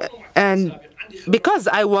 and because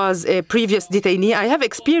I was a previous detainee, I have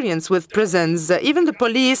experience with prisons. Even the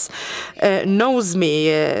police knows me.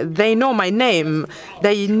 They know my name.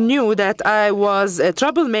 They knew that I was a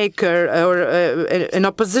troublemaker or an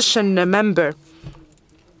opposition member.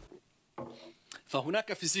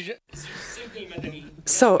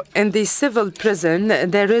 So, in the civil prison,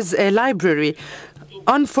 there is a library.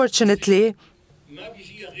 Unfortunately,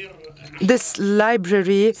 this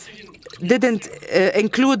library didn't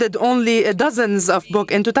included only dozens of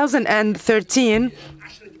books. In 2013,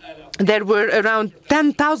 there were around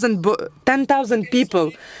 10,000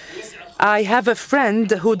 people. I have a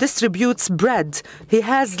friend who distributes bread. He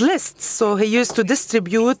has lists, so he used to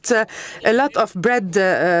distribute a lot of bread.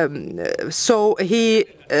 So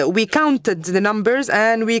we counted the numbers,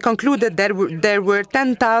 and we concluded there were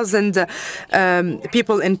 10,000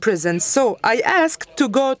 people in prison. So I asked to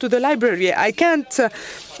go to the library. I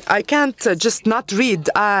can't just not read.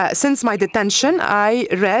 Since my detention, I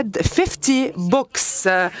read 50 books,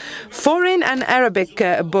 foreign and Arabic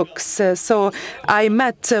books. So I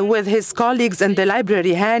met with his colleagues in the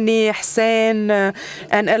library, Hani, Hussein,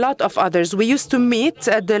 and a lot of others. We used to meet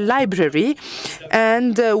at the library,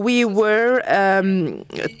 and we were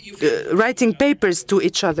writing papers to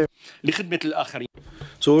each other.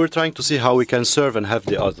 So we were trying to see how we can serve and help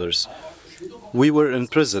the others. We were in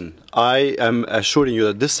prison. I am assuring you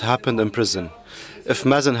that this happened in prison. If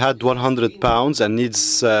Mazen had £100 and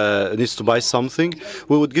needs to buy something,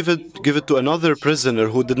 we would give it to another prisoner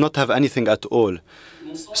who did not have anything at all.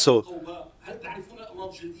 So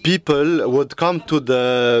people would come to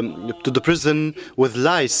the prison with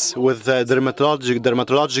lice, with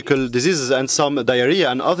dermatological diseases, and some diarrhea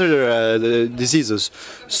and other diseases.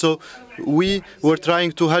 So we were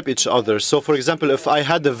trying to help each other. So, for example, if I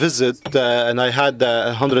had a visit and I had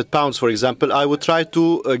 £100, for example, I would try to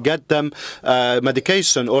get them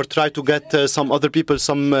medication, or try to get some other people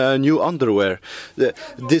some new underwear.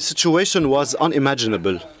 The situation was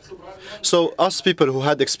unimaginable. So us people who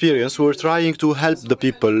had experience, we were trying to help the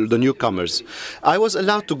people, the newcomers. I was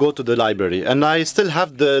allowed to go to the library, and I still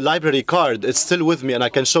have the library card. It's still with me, and I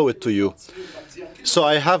can show it to you. So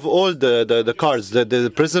I have all the cards,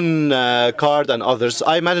 the prison card and others.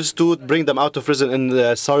 I managed to bring them out of prison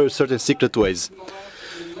in certain secret ways.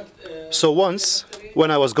 So once,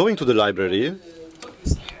 when I was going to the library,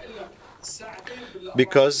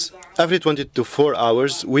 because every 24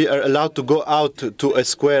 hours, we are allowed to go out to a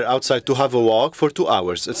square outside to have a walk for 2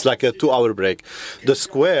 hours. It's like a 2-hour break. The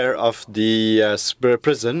square of the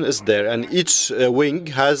prison is there, and each wing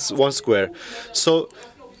has 1 square. So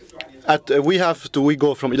we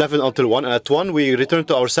go from 11 until 1, and at 1 we return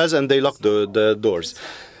to our cells, and they lock the doors.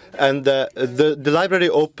 And the library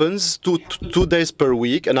opens two days per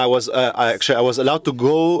week, and I was allowed to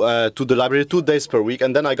go to the library 2 days per week,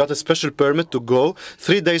 and then I got a special permit to go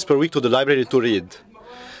 3 days per week to the library to read.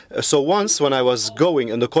 So once, when I was going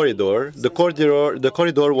in the corridor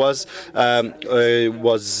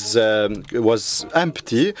was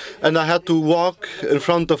empty, and I had to walk in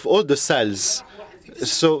front of all the cells.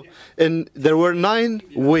 So there were 9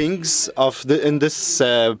 wings in this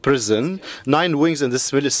prison, 9 wings in this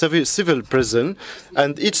civil prison,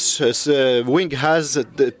 and each wing has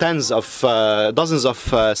dozens of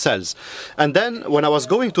cells. And then when I was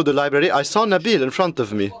going to the library, I saw Nabil in front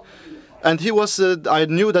of me. And he was, I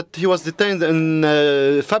knew that he was detained in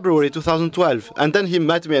February 2012. And then he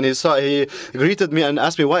met me and he greeted me and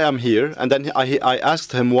asked me why I'm here. And then I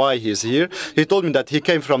asked him why he's here. He told me that he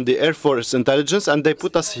came from the Air Force Intelligence and they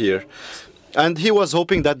put us here. And he was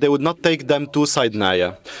hoping that they would not take them to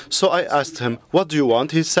Saidnaya. So I asked him, what do you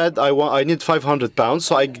want? He said, I need £500.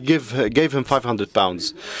 So I gave him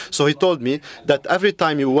 £500. So he told me that every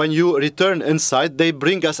time when you return inside, they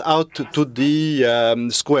bring us out to the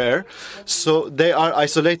square. So they are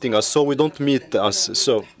isolating us, so we don't meet us.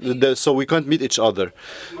 So we can't meet each other.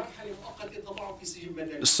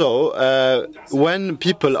 So when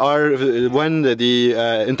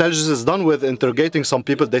the intelligence is done with interrogating some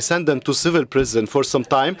people, they send them to civil prison for some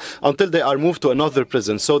time until they are moved to another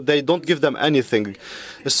prison. So they don't give them anything.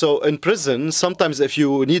 So in prison, sometimes if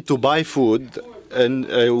you need to buy food, and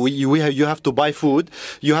you have to buy food,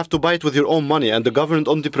 you have to buy it with your own money, and the government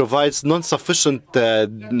only provides non-sufficient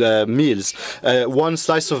meals. One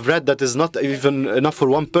slice of bread that is not even enough for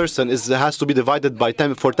one person has to be divided by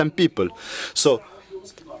 10 people. So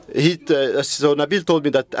Nabil told me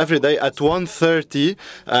that every day at 1:30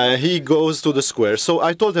 he goes to the square. So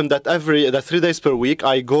I told him that 3 days per week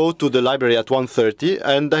I go to the library at 1:30,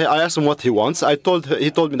 and I asked him what he wants.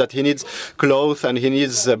 He told me that he needs clothes and he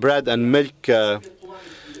needs bread and milk.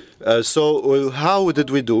 So how did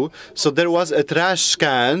we do? So there was a trash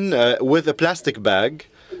can with a plastic bag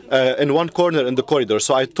in one corner in the corridor.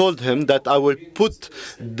 So I told him that I will put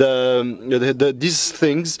these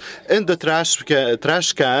things in the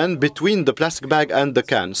trash can between the plastic bag and the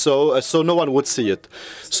can, so no one would see it.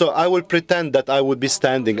 So I will pretend that I would be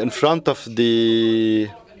standing in front of the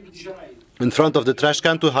trash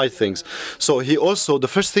can to hide things. So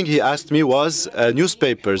the first thing he asked me was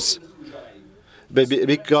newspapers.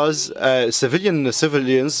 Because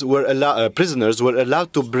prisoners were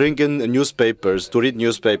allowed to bring in newspapers, to read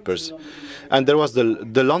newspapers. And there was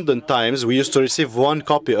the London Times. We used to receive one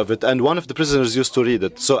copy of it, and one of the prisoners used to read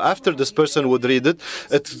it. So after this person would read it,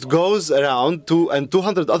 it goes around and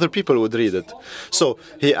 200 other people would read it. So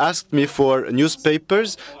he asked me for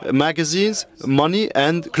newspapers, magazines, money,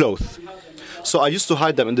 and clothes. So I used to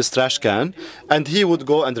hide them in this trash can, and he would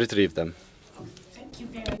go and retrieve them.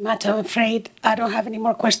 Much, I'm afraid I don't have any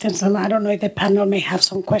more questions, and I don't know if the panel may have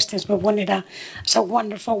some questions, but it's a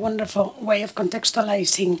wonderful, wonderful way of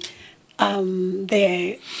contextualizing all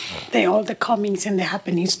the comings and the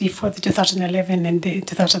happenings before the 2011 and the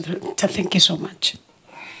 2000. Thank you so much.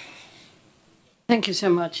 Thank you so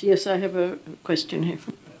much. Yes, I have a question here.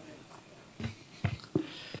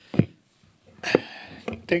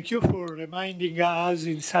 Thank you for reminding us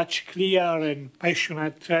in such clear and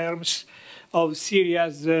passionate terms of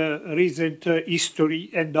Syria's recent history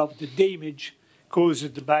and of the damage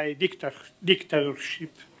caused by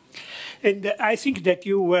dictatorship. And I think that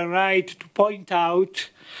you were right to point out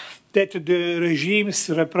that the regime's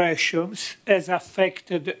repressions has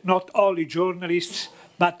affected not only journalists,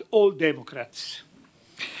 but all Democrats.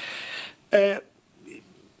 From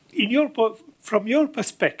your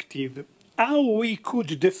perspective, how we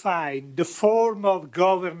could define the form of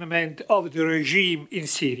government of the regime in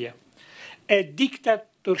Syria? A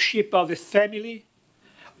dictatorship of a family,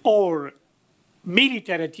 or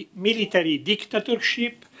military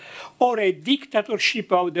dictatorship, or a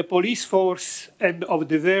dictatorship of the police force and of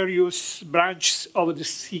the various branches of the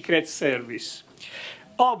secret service?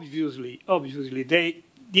 Obviously,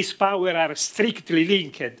 these powers are strictly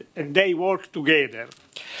linked and they work together.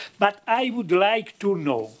 But I would like to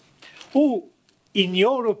know who, in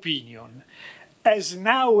your opinion, has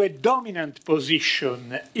now a dominant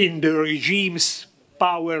position in the regime's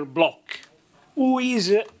power bloc? Who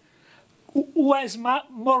has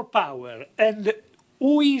more power, and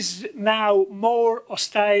who is now more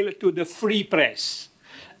hostile to the free press?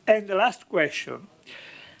 And the last question,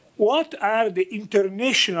 what are the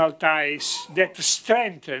international ties that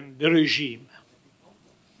strengthen the regime?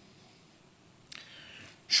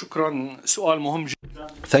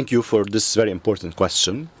 Thank you for this very important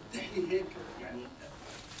question.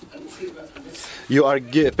 You are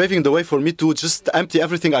paving the way for me to just empty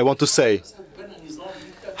everything I want to say.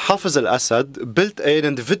 Hafiz al-Assad built an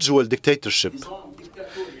individual dictatorship.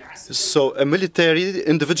 So a military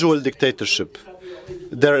individual dictatorship.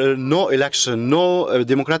 There are no election, no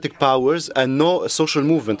democratic powers, and no social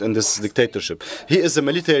movement in this dictatorship. He is a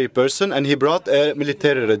military person, and he brought a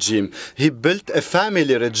military regime. He built a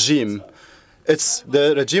family regime It's the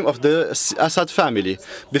regime of the Assad family.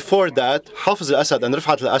 Before that, Hafiz al-Assad and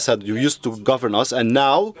Rifat al-Assad used to govern us, and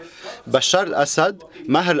now Bashar al-Assad,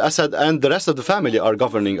 Maher al-Assad, and the rest of the family are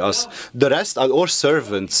governing us. The rest are all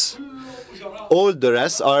servants. All the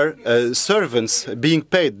rest are servants being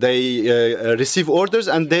paid. They receive orders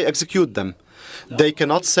and they execute them. They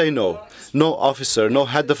cannot say no. No officer, no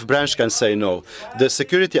head of branch can say no. The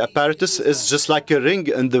security apparatus is just like a ring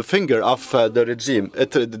in the finger of the regime.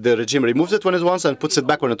 The regime removes it when it wants and puts it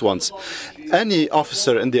back when it wants. Any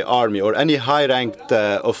officer in the army or any high-ranked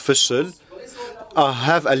official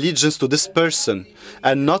have allegiance to this person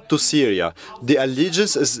and not to Syria. The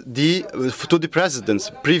allegiance is to the president,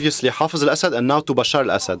 previously Hafiz al-Assad and now to Bashar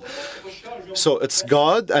al-Assad. So it's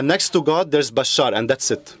God, and next to God there's Bashar, and that's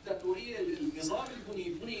it.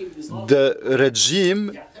 The regime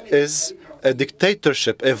is a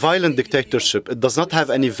dictatorship, a violent dictatorship. It does not have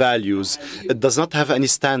any values. It does not have any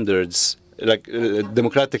standards, like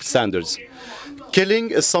democratic standards. Killing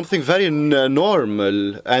is something very normal,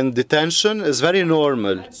 and detention is very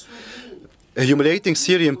normal. Humiliating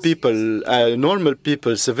Syrian people, normal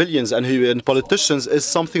people, civilians and politicians is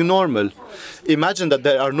something normal. Imagine that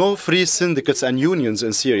there are no free syndicates and unions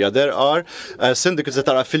in Syria. There are syndicates that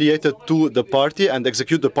are affiliated to the party and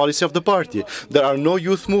execute the policy of the party. There are no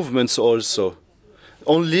youth movements also.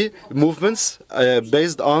 Only movements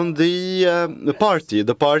based on the party.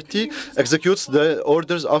 The party executes the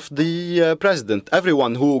orders of the president.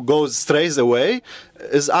 Everyone who strays away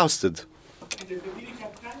is ousted.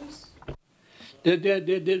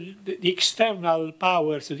 The external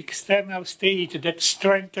powers, the external state that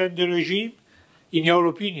strengthen the regime, in your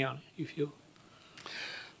opinion, if you...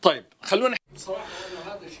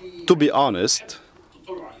 To be honest,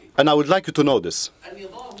 and I would like you to know this,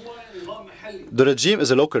 the regime is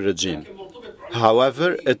a local regime.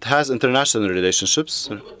 However, it has international relationships,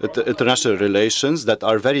 international relations that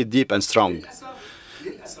are very deep and strong.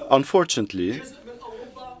 Unfortunately,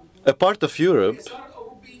 a part of Europe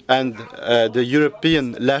and the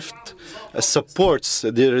European left supports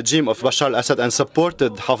the regime of Bashar al-Assad and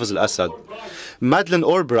supported Hafiz al-Assad. Madeleine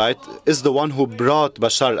Albright is the one who brought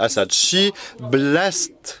Bashar al-Assad. She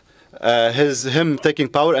blessed him taking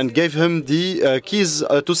power and gave him the keys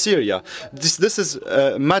to Syria. This is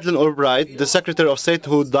Madeleine Albright, the Secretary of State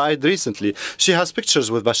who died recently. She has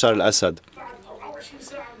pictures with Bashar al-Assad.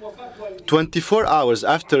 24 hours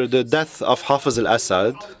after the death of Hafiz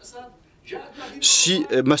al-Assad,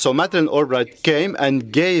 so Madeleine Albright came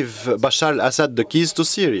and gave Bashar al-Assad the keys to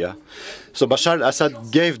Syria. So Bashar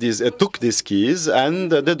al-Assad took these keys and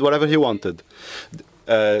did whatever he wanted.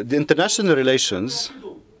 The international relations.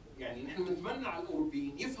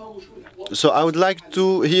 So I would like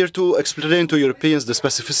to explain to Europeans the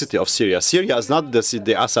specificity of Syria. Syria is not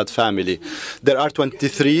the Assad family. There are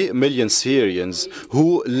 23 million Syrians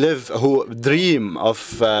who dream of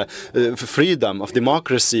freedom, of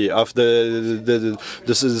democracy, of the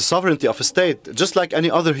sovereignty of a state, just like any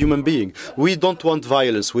other human being. We don't want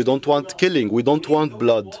violence. We don't want killing. We don't want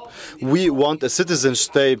blood. We want a citizen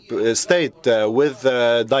state with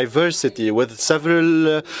diversity, with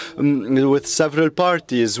several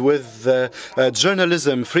parties, with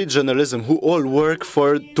journalism, free journalism, who all work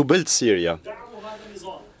to build Syria.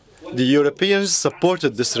 The Europeans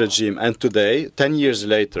supported this regime, and today, 10 years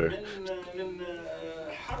later,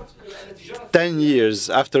 10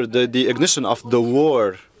 years after the ignition of the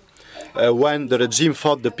war, when the regime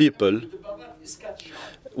fought the people,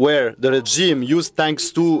 where the regime used tanks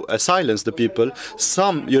to silence the people,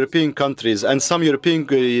 some European countries and some European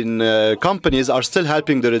companies are still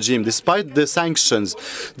helping the regime. Despite the sanctions,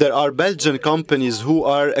 there are Belgian companies who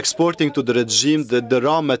are exporting to the regime the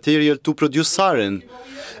raw material to produce sarin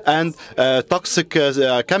and toxic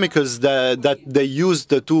chemicals that they used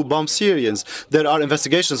to bomb Syrians. There are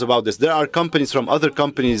investigations about this. There are companies from other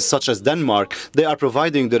companies, such as Denmark. They are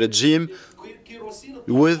providing the regime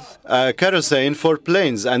with kerosene for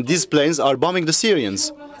planes, and these planes are bombing the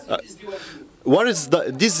Syrians.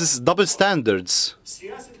 This is double standards.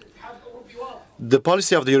 The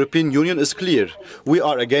policy of the European Union is clear. We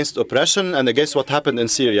are against oppression and against what happened in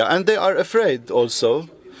Syria, and they are afraid also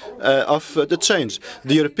of the change.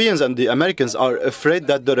 The Europeans and the Americans are afraid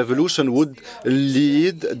that the revolution would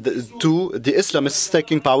lead to the Islamists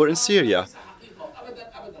taking power in Syria.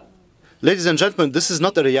 Ladies and gentlemen, this is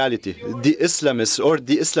not a reality. The Islamists or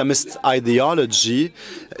the Islamist ideology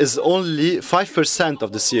is only 5%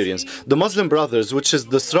 of the Syrians. The Muslim Brothers, which is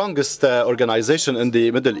the strongest organization in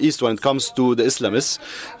the Middle East when it comes to the Islamists,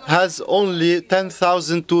 has only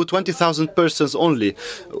 10,000 to 20,000 persons only.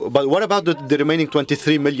 But what about the remaining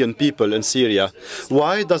 23 million people in Syria?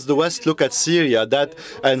 Why does the West look at Syria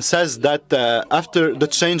and says that after the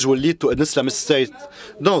change will lead to an Islamist state?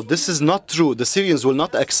 No, this is not true. The Syrians will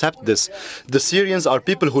not accept this. The Syrians are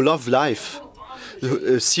people who love life.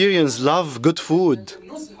 Syrians love good food.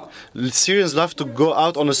 Syrians love to go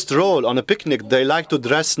out on a stroll, on a picnic. They like to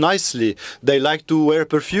dress nicely. They like to wear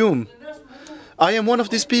perfume. I am one of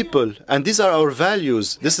these people, and these are our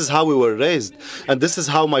values. This is how we were raised, and this is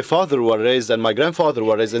how my father was raised, and my grandfather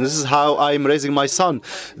was raised, and this is how I am raising my son.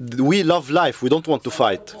 We love life. We don't want to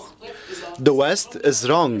fight. The West is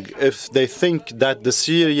wrong if they think that the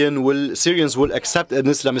Syrians will accept an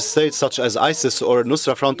Islamist state such as ISIS or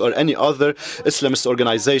Nusra Front or any other Islamist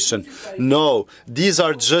organization. No, these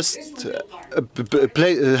are just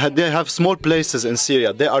they have small places in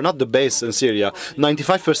Syria. They are not the base in Syria.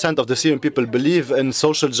 95% of the Syrian people believe in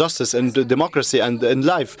social justice and democracy and in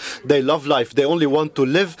life. They love life. They only want to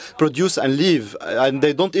live, produce and live, and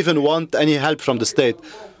they don't even want any help from the state.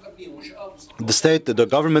 The state, the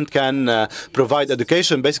government can provide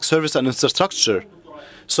education, basic service and infrastructure.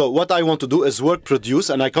 So what I want to do is work, produce,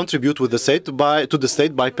 and I contribute with the state to the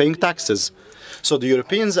state by paying taxes. So the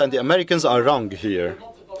Europeans and the Americans are wrong here.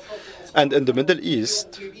 And in the Middle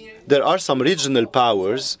East, there are some regional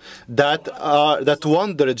powers that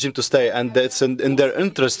want the regime to stay, and it's in their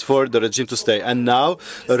interest for the regime to stay. And now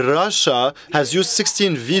Russia has used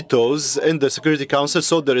 16 vetoes in the Security Council,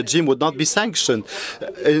 so the regime would not be sanctioned.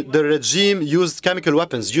 The regime used chemical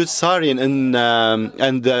weapons, used sarin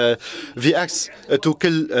and VX to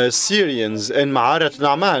kill Syrians in Ma'arat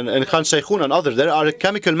Na'man and Khan Sheikhoun and others. There are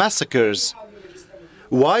chemical massacres.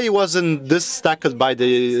 Why wasn't this tackled by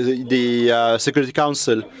the Security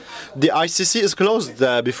Council? The ICC is closed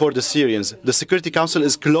before the Syrians. The Security Council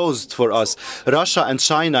is closed for us. Russia and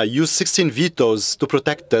China use 16 vetoes to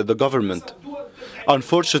protect the government.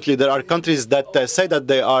 Unfortunately, there are countries that say that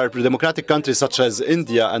they are democratic countries, such as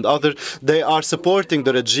India and others. They are supporting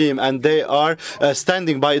the regime and they are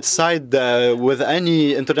standing by its side with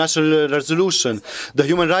any international resolution. The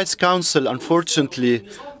Human Rights Council, unfortunately,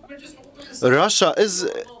 Russia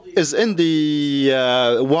was in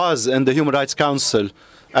the Human Rights Council,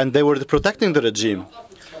 and they were protecting the regime.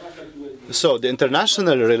 So the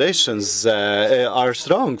international relations are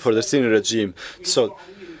strong for the Syrian regime. So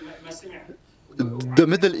the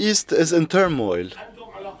Middle East is in turmoil.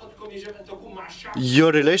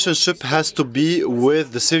 Your relationship has to be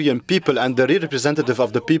with the Syrian people and the real representative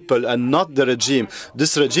of the people, and not the regime.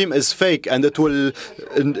 This regime is fake, and it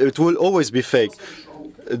will always be fake.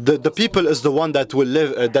 The people is the one that will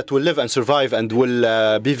live and survive and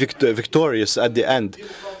will be victorious at the end.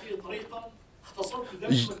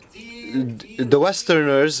 The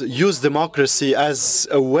Westerners use democracy as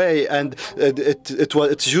a way, and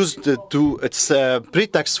it's used it's a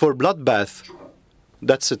pretext for bloodbath.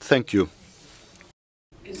 That's it. Thank you.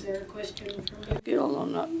 Is there a question from Gil or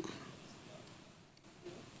not?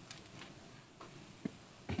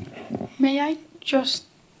 May I just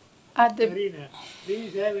add the... Marina,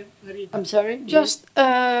 please have it, Marina. I'm sorry? Just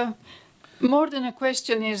more than a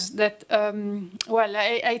question is that, well,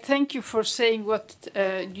 I thank you for saying what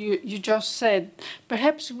you just said.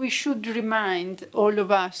 Perhaps we should remind all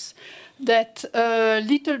of us that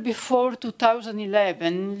little before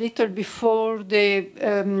 2011, little before the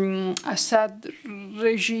Assad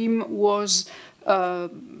regime was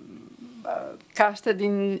casted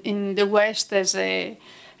in the West as a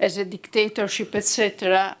dictatorship,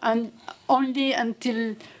 etc., and only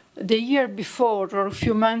until the year before or a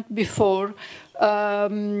few months before,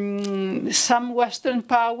 some Western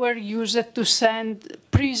power used it to send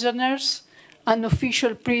prisoners,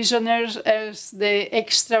 unofficial prisoners, as the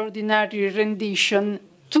extraordinary rendition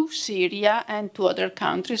to Syria and to other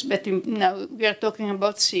countries, but now we are talking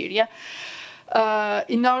about Syria,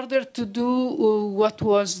 in order to do what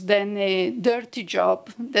was then a dirty job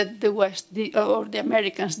that the West or the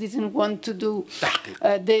Americans didn't want to do,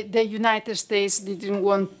 the United States didn't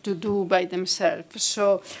want to do by themselves.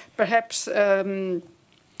 So perhaps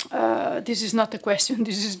this is not a question,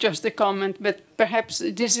 this is just a comment, but perhaps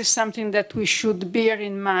this is something that we should bear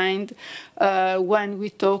in mind when we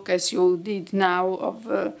talk, as you did now,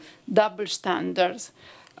 of double standards.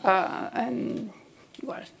 And,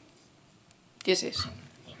 well, this is.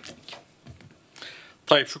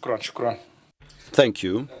 طيب شكرا. Thank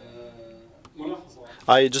you.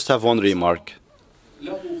 I just have one remark.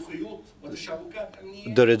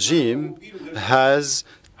 the regime has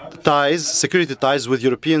ties, security ties with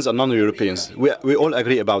Europeans and non-Europeans. We all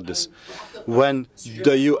agree about this. When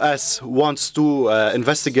the U.S. wants to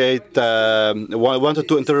wanted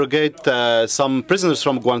to interrogate some prisoners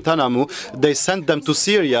from Guantanamo, they sent them to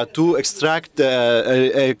Syria to extract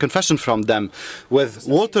a confession from them. With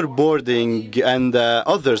waterboarding and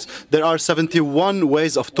others, there are 71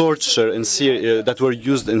 ways of torture in Syria that were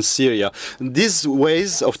used in Syria. These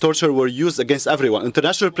ways of torture were used against everyone,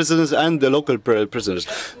 international prisoners and the local prisoners.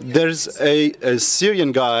 There's a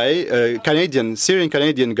Syrian guy,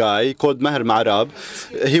 Syrian-Canadian guy called Marab.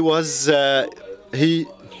 He was he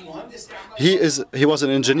was an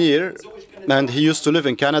engineer, and he used to live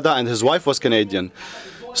in Canada, and his wife was Canadian.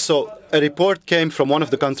 So a report came from one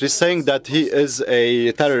of the countries saying that he is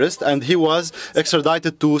a terrorist, and he was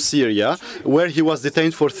extradited to Syria, where he was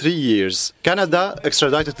detained for 3 years. Canada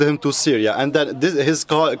extradited him to Syria, and then his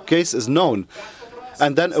case is known.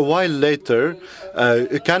 And then a while later,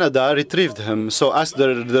 Canada retrieved him, so asked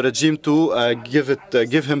the regime to give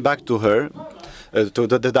him back to her. To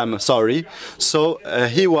them, sorry. So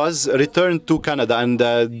he was returned to Canada, and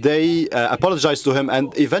they apologized to him.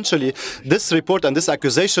 And eventually, this report and this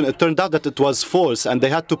accusation, it turned out that it was false, and they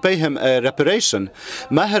had to pay him a reparation.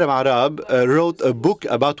 Maher Marab wrote a book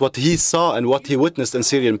about what he saw and what he witnessed in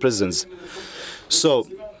Syrian prisons. So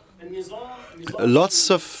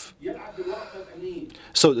lots of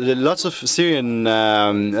Syrian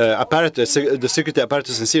apparatus, the security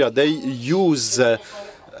apparatus in Syria, they use.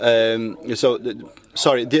 The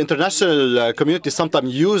international community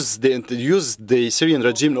sometimes use the Syrian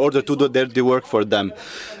regime in order to do their dirty work for them.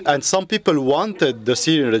 And some people wanted the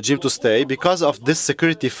Syrian regime to stay because of this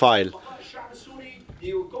security file.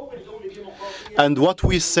 And what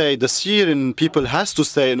we say, the Syrian people has to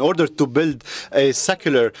stay in order to build a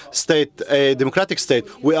secular state, a democratic state.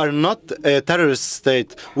 We are not a terrorist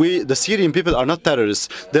state. The Syrian people are not terrorists.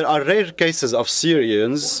 There are rare cases of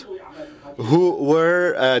Syrians who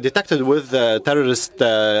were detected with terrorist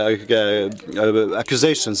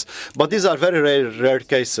accusations. But these are very rare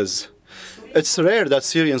cases. It's rare that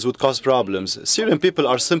Syrians would cause problems. Syrian people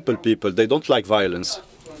are simple people. They don't like violence.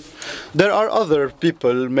 There are other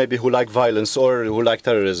people maybe who like violence or who like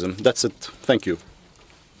terrorism. That's it. Thank you.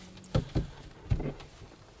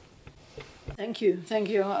 Thank you. Thank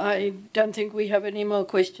you. I don't think we have any more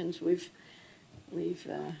questions. We've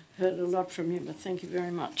heard a lot from you, but thank you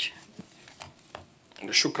very much.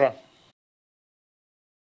 شكرا.